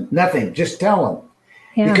lesson, nothing. Just tell them.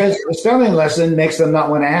 Yeah. Because the spelling lesson makes them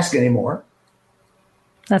not want to ask anymore.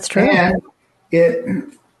 That's true. And it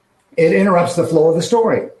interrupts the flow of the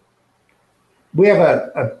story. We have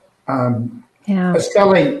a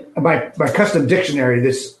spelling, my custom dictionary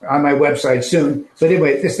that's on my website soon. But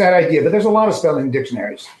anyway, it's that idea. But there's a lot of spelling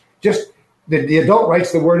dictionaries. Just the adult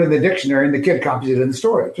writes the word in the dictionary and the kid copies it in the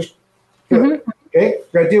story. Just do it. Okay?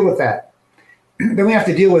 Got to deal with that. Then we have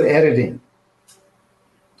to deal with editing.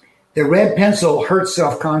 The red pencil hurts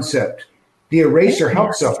self-concept. The eraser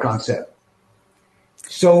helps self-concept.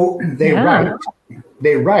 So they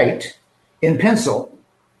write in pencil,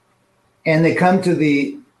 and they come to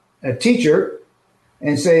the teacher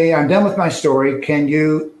and say, I'm done with my story. Can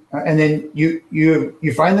you, and then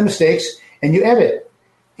you find the mistakes and you edit.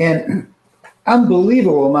 And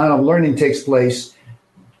unbelievable amount of learning takes place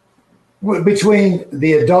between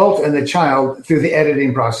the adult and the child through the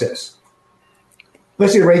editing process.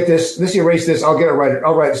 Let's erase this. I'll write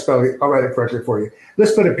it correctly for you.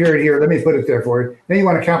 Let's put a period here. Let me put it there for you. Then you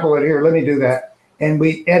want to capital it here. Let me do that. And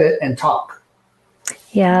we edit and talk.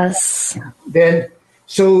 Yes. Then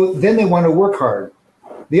they want to work hard.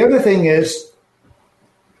 The other thing is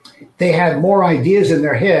they have more ideas in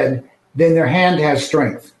their head than their hand has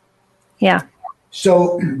strength. Yeah.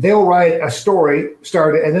 So they'll write a story,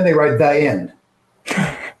 start it, and then they write the end.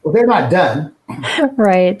 Well, they're not done.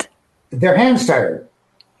 Right. Their hand's tired.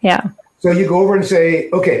 Yeah. So you go over and say,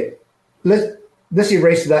 okay, let's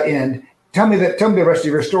erase the end. Tell me the rest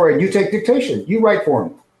of your story. And you take dictation. You write for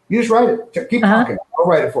them. You just write it. Keep talking. I'll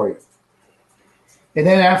write it for you. And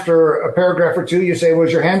then after a paragraph or two, you say,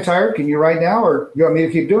 was your hand tired? Can you write now? Or you want me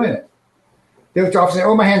to keep doing it? They'll often say,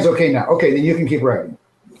 oh, my hand's okay now. Okay, then you can keep writing.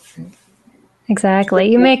 Exactly.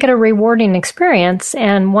 You make it a rewarding experience,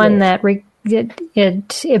 and one that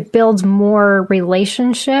it builds more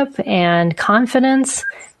relationship and confidence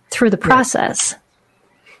through the process.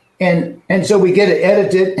 And so we get it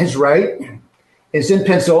edited. It's right. It's in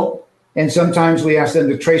pencil. And sometimes we ask them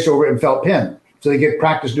to trace over it in felt pen. So they get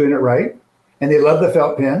practice doing it right. And they love the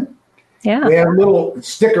felt pen. Yeah. We have little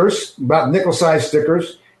stickers, about nickel-sized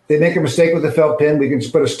stickers. If they make a mistake with the felt pen, we can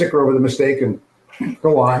just put a sticker over the mistake and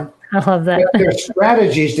go on. I love that. There are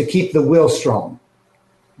strategies to keep the will strong.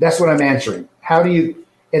 That's what I'm answering. And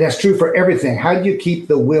that's true for everything. How do you keep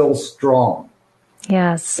the will strong?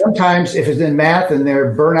 Yes. Sometimes if it's in math and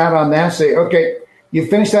they're burnt out on math, say, okay, you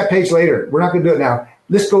finish that page later. We're not going to do it now.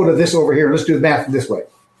 Let's go to this over here and let's do math this way.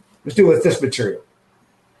 Let's do it with this material.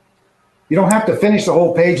 You don't have to finish the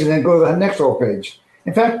whole page and then go to the next whole page.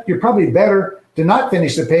 In fact, you're probably better to not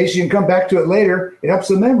finish the page so you can come back to it later. It helps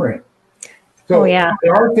the memory. So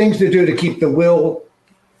there are things to do to keep the will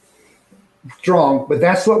strong, but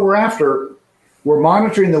that's what we're after. We're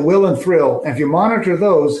monitoring the will and thrill. And if you monitor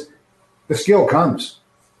those, the skill comes.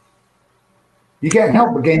 You can't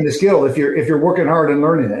help but gain the skill if you're working hard and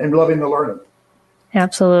learning it and loving the learning.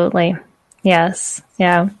 Absolutely. Yes.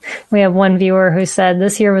 Yeah. We have one viewer who said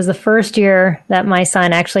this year was the first year that my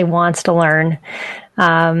son actually wants to learn.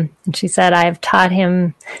 And she said, I've taught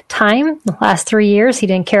him time the last 3 years. He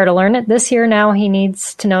didn't care to learn it. This year now he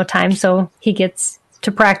needs to know time, so he gets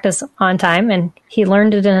to practice on time, and he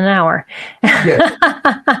learned it in an hour. Yes.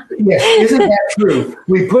 Yes. Isn't that true?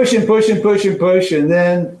 We push and push and push and push, and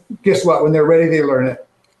then guess what? When they're ready, they learn it.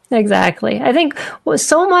 Exactly. I think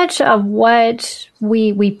so much of what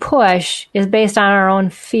we push is based on our own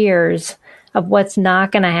fears of what's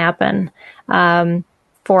not going to happen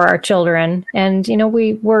for our children. And,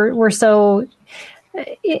 we're so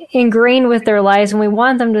ingrained with their lives, and we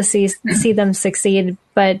want them to see them succeed,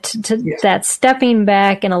 but that stepping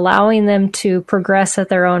back and allowing them to progress at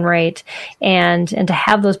their own rate and to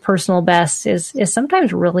have those personal bests is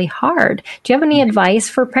sometimes really hard. Do you have any advice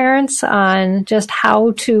for parents on just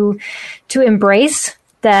how to embrace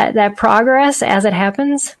that progress as it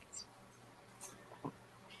happens?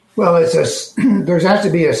 Well, there has to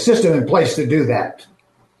be a system in place to do that.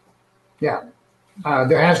 Yeah.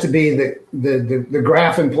 There has to be the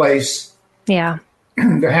graph in place. Yeah.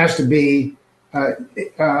 There has to be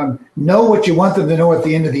know what you want them to know at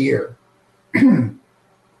the end of the year. And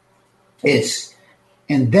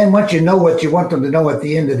then once you know what you want them to know at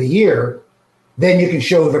the end of the year, then you can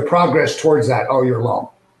show the progress towards that all year long.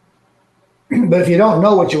 But if you don't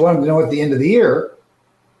know what you want them to know at the end of the year,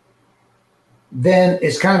 then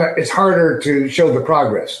it's harder to show the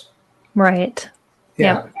progress. Right.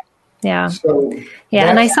 Yeah. Yep. Yeah. So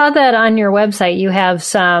and I saw that on your website you have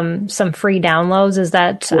some free downloads. Is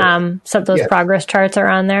that some of those progress charts are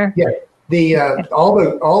on there? Yeah. All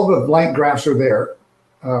the blank graphs are there.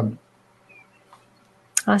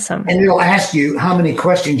 Awesome. And it'll ask you how many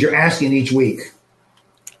questions you're asking each week.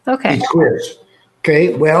 Okay. Each quiz.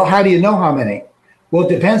 Okay. Well, how do you know how many? Well,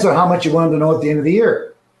 it depends on how much you want them to know at the end of the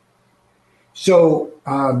year. So,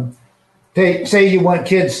 say you want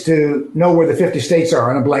kids to know where the 50 states are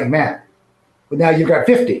on a blank map. But now you've got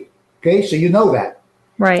 50. Okay, so you know that.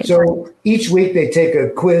 Right. So each week they take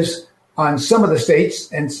a quiz on some of the states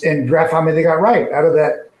and graph how many they got right out of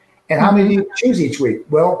that. And how many do you choose each week?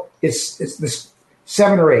 Well, it's this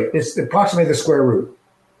 7 or 8. It's approximately the square root.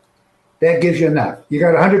 That gives you enough. You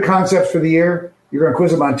got 100 concepts for the year. You're going to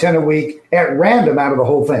quiz them on 10 a week at random out of the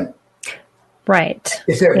whole thing. Right.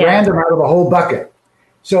 It's at random out of the whole bucket.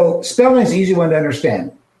 So spelling is an easy one to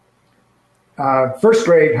understand. First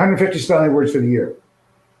grade, 150 spelling words for the year.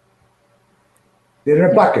 They're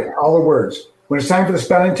in a bucket, all the words. When it's time for the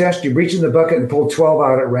spelling test, you reach in the bucket and pull 12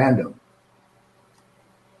 out at random.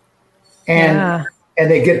 And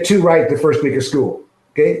they get 2 right the first week of school.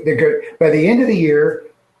 Okay, they're good. By the end of the year,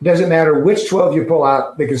 it doesn't matter which 12 you pull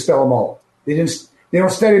out, they can spell them all. They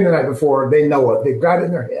don't study them the night before. They know it. They've got it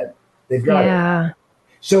in their head. They've got it.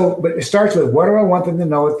 So, but it starts with, what do I want them to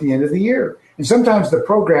know at the end of the year? And sometimes the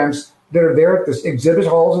programs that are there at the exhibit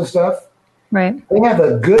halls and stuff, right, they have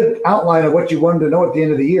a good outline of what you want them to know at the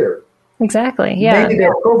end of the year. Exactly. Yeah. Maybe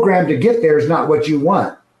their program to get there is not what you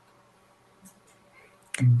want.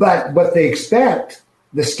 But what they expect,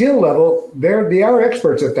 the skill level, they are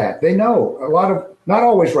experts at that. They know a lot of, not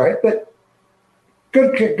always right, but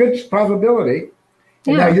good probability.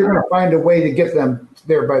 And now you're going to find a way to get them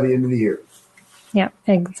there by the end of the year. Yeah,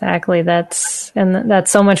 exactly. That's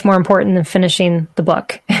so much more important than finishing the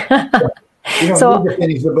book. You don't need to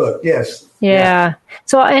finish the book. Yes. Yeah.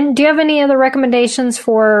 So, and do you have any other recommendations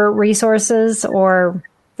for resources or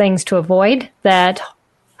things to avoid that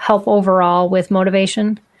help overall with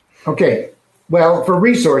motivation? Okay. Well, for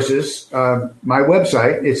resources, my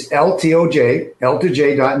website is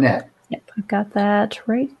L2J.net. Yep, I've got that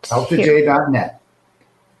right L2J.net.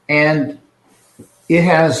 And it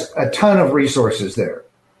has a ton of resources there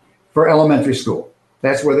for elementary school.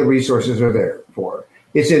 That's where the resources are there for.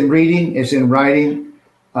 It's in reading, it's in writing,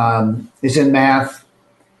 it's in math.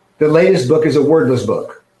 The latest book is a wordless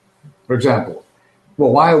book, for example.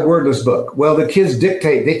 Well, why a wordless book? Well, the kids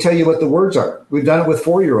dictate. They tell you what the words are. We've done it with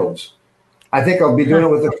 4-year-olds. I think I'll be doing it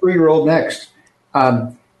with a 3-year-old next.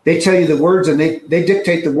 They tell you the words, and they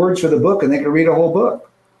dictate the words for the book, and they can read a whole book.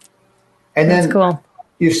 And That's then cool.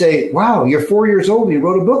 You say, wow, you're 4 years old and you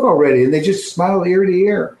wrote a book already. And they just smile ear to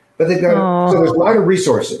ear. But they've got, so there's a lot of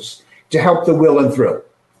resources to help the will and thrill.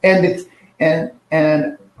 And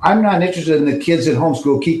I'm not interested in the kids at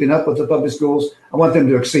homeschool keeping up with the public schools. I want them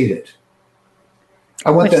to exceed it.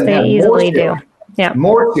 I want them to have more skill,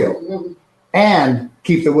 more skill, and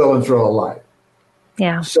keep the will and thrill alive.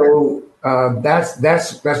 Yeah. So that's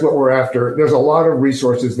what we're after. There's a lot of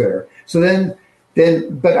resources there. So then,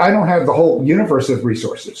 but I don't have the whole universe of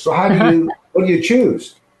resources. So what do you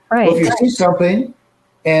choose? Right. Well, if you see something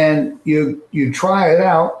and you try it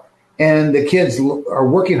out, and the kids are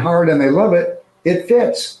working hard and they love it, it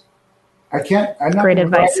fits. I'm not Great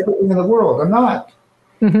advice. Everything in the world. I'm not.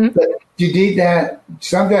 Mm-hmm. But you need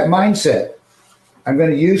some of that mindset. I'm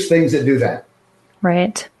going to use things that do that.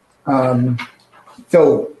 Right.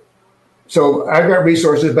 So I've got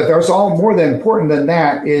resources, but there's all more than important than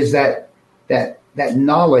that is that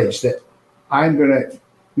knowledge that I'm going to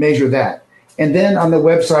measure that. And then on the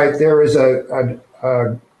website, there is a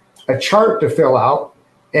chart to fill out,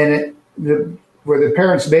 and where the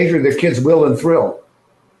parents measure the kids' will and thrill.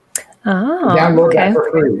 Oh, Download that for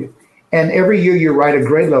free. And every year you write a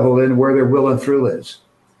grade level in where their will and thrill is,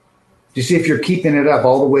 to see if you're keeping it up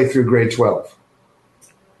all the way through grade 12.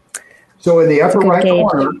 So in the upper right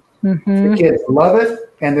corner, the kids love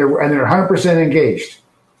it, and they're 100% engaged.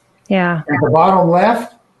 Yeah. At the bottom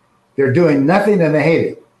left, they're doing nothing and they hate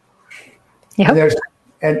it. Yep.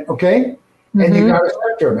 And you got a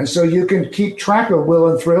spectrum, and so you can keep track of will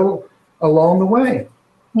and thrill along the way.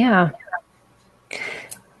 Yeah.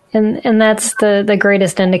 And that's the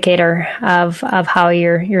greatest indicator of how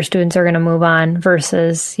your students are going to move on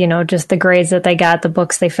versus, just the grades that they got, the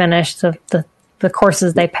books they finished, the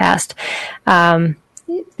courses they passed.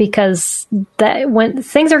 Because when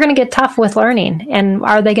things are going to get tough with learning, and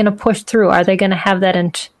are they going to push through? Are they going to have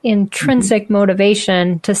that intrinsic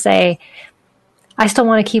motivation to say, I still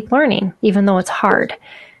want to keep learning, even though it's hard?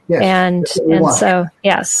 Yes, and so,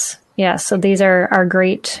 yes. Yeah, so these are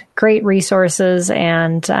great resources,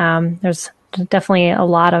 and there's definitely a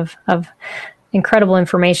lot of incredible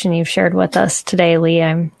information you've shared with us today, Lee.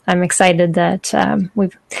 I'm excited that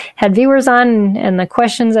we've had viewers on and the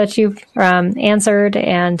questions that you've answered,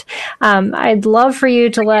 and I'd love for you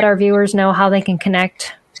to let our viewers know how they can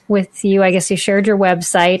connect with you. I guess you shared your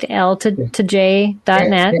website, l2j.net.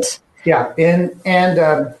 Yeah, and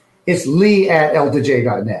it's Lee at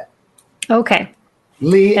l2j.net. Okay.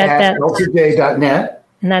 Lee at l2j.net.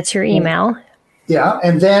 And that's your email. Yeah,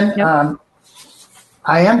 and then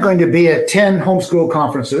I am going to be at 10 homeschool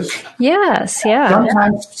conferences. Yes, yeah.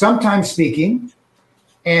 Sometimes speaking,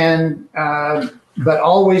 and but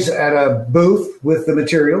always at a booth with the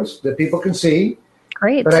materials that people can see.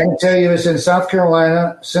 Great. But I can tell you it's in South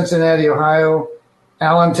Carolina, Cincinnati, Ohio,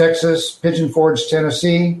 Allen, Texas, Pigeon Forge,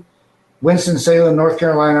 Tennessee, Winston-Salem, North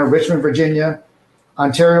Carolina, Richmond, Virginia,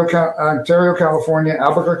 Ontario, California,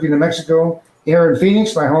 Albuquerque, New Mexico, here in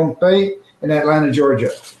Phoenix, my home state, and Atlanta,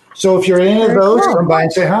 Georgia. So if you're in any of those, come by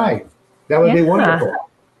and say hi. That would be wonderful.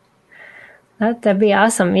 That'd be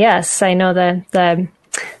awesome. Yes, I know that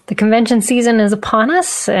the convention season is upon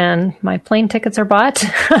us, and my plane tickets are bought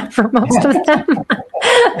for most of them.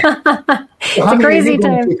 It's a crazy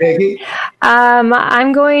time.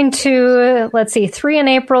 I'm going to, 3 in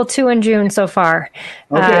April, 2 in June so far.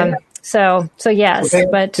 Okay. So yes,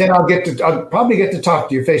 but then I'll probably get to talk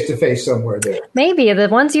to you face to face somewhere there. Maybe the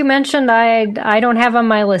ones you mentioned, I don't have on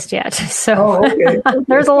my list yet. So okay.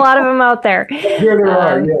 There's a lot of them out there. Here there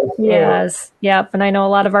are. Yes. Yep. And I know a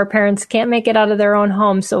lot of our parents can't make it out of their own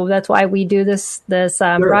home, so that's why we do this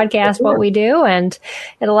broadcast. What we do, and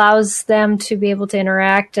it allows them to be able to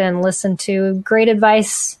interact and listen to great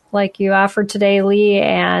advice like you offered today, Lee,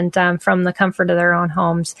 and from the comfort of their own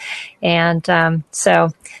homes. And so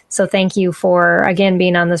thank you for, again,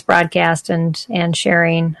 being on this broadcast and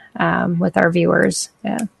sharing with our viewers.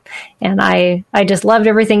 And I just loved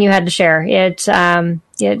everything you had to share.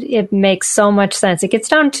 It makes so much sense. It gets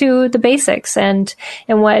down to the basics and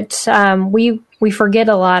what we forget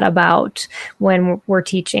a lot about when we're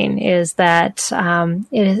teaching is that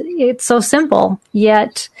it's so simple,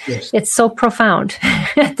 yet it's so profound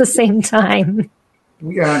at the same time. On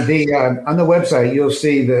the website, you'll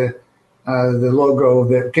see the logo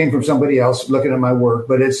that came from somebody else looking at my work,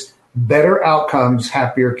 but it's better outcomes,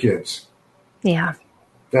 happier kids. Yeah,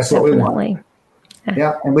 that's definitely what we want.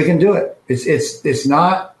 Yeah, and we can do it. It's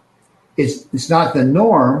not the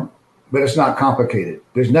norm, but it's not complicated.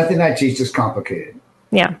 There's nothing I teach that's complicated.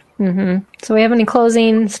 Yeah. Mm-hmm. So we have any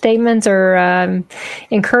closing statements or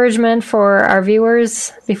encouragement for our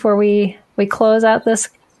viewers before we close out this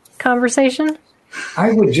conversation?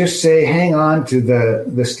 I would just say hang on to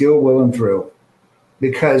the skill, will, and thrill,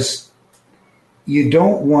 because you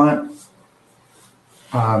don't want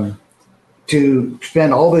to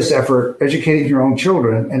spend all this effort educating your own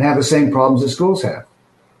children and have the same problems that schools have.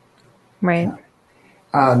 Right.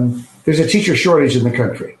 There's a teacher shortage in the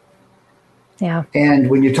country. Yeah. And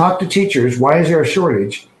when you talk to teachers, why is there a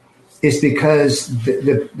shortage? It's because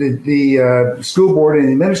the school board and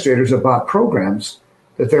the administrators have bought programs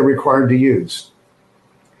that they're required to use.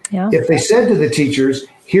 Yeah. If they said to the teachers,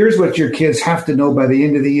 here's what your kids have to know by the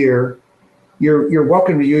end of the year, you're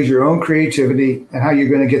welcome to use your own creativity and how you're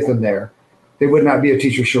going to get them there. There would not be a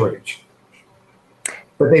teacher shortage.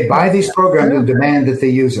 But they buy these programs and demand that they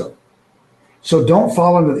use them. So don't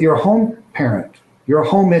fall into, you're a home parent, you're a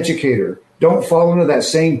home educator. Don't fall into that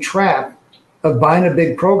same trap of buying a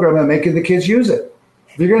big program and making the kids use it.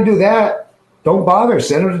 If you're going to do that, don't bother.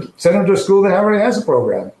 Send them to a school that already has a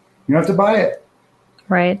program. You don't have to buy it.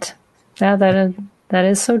 Right. Yeah, that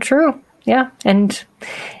is so true. Yeah. And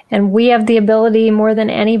we have the ability more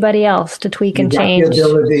than anybody else to tweak and change. The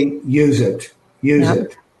ability, use it. Use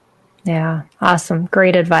it. Yeah. Awesome.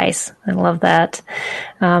 Great advice. I love that.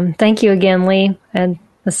 Thank you again, Lee. And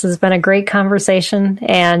this has been a great conversation.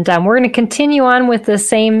 And we're going to continue on with the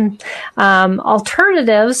same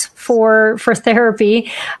alternatives for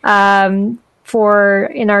therapy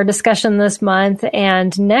in our discussion this month.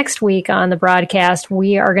 And next week on the broadcast,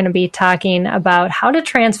 we are going to be talking about how to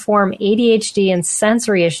transform ADHD and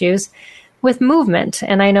sensory issues with movement.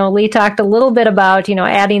 And I know Lee talked a little bit about,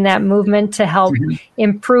 adding that movement to help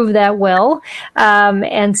improve that will.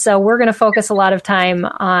 And so we're going to focus a lot of time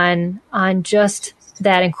on just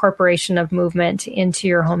that incorporation of movement into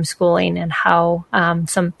your homeschooling and how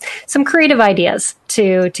some creative ideas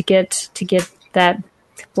to get that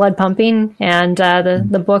blood pumping and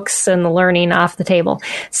the books and the learning off the table.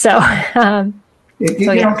 So, can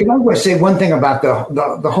I say one thing about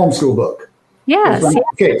the homeschool book? Yes,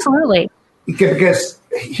 absolutely. Because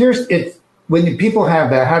here's it. When people have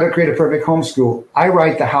that, how to create a perfect homeschool, I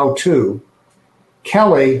write the how-to.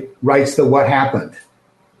 Kelly writes the what happened.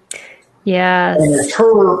 Yes. And it's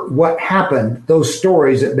her what happened, those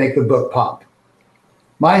stories that make the book pop.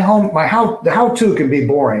 The how-to can be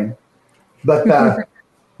boring, but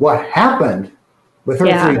what happened with her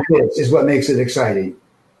 3 kids is what makes it exciting.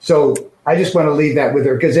 So I just want to leave that with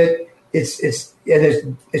her because it's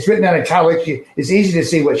written in italics. It's easy to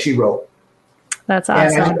see what she wrote. That's awesome.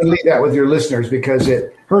 And I just want to leave that with your listeners because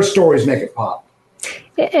her stories make it pop.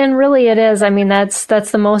 And really it is. I mean, that's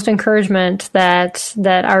the most encouragement that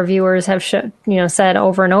our viewers have said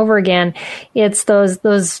over and over again. It's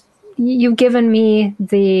those you've given me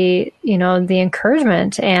the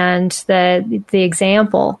encouragement and the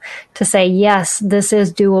example to say, yes, this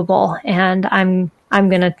is doable. And I'm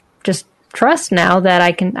going to just trust now that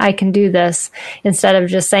I can do this instead of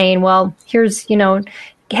just saying, well, here's,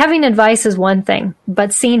 having advice is one thing,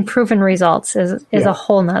 but seeing proven results is a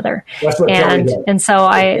whole nother. That's what and so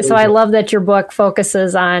I love that your book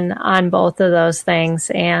focuses on both of those things.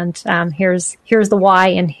 And here's the why,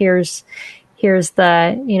 and here's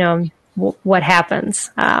the what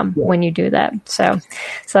happens when you do that. So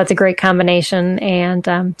that's a great combination,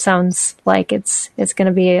 and sounds like it's going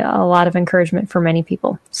to be a lot of encouragement for many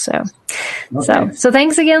people. So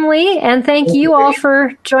thanks again, Lee, and thank you all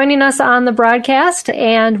for joining us on the broadcast.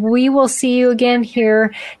 And we will see you again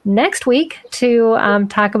here next week to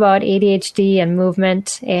talk about ADHD and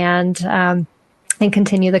movement and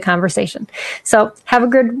continue the conversation. So have a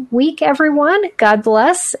good week, everyone. God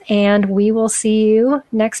bless, and we will see you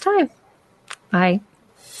next time. Bye.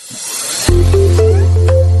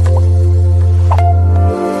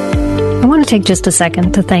 I want to take just a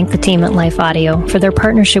second to thank the team at Life Audio for their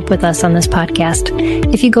partnership with us on this podcast.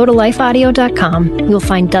 If you go to lifeaudio.com, you'll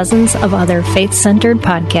find dozens of other faith-centered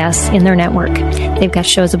podcasts in their network. They've got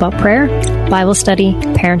shows about prayer, Bible study,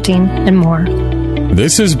 parenting, and more.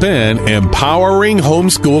 This has been Empowering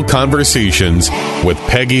Homeschool Conversations with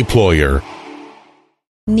Peggy Ployer.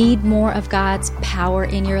 Need more of God's power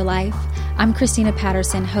in your life? I'm Christina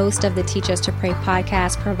Patterson, host of the Teach Us to Pray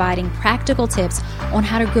podcast, providing practical tips on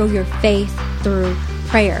how to grow your faith through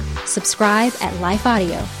prayer. Subscribe at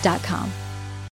lifeaudio.com.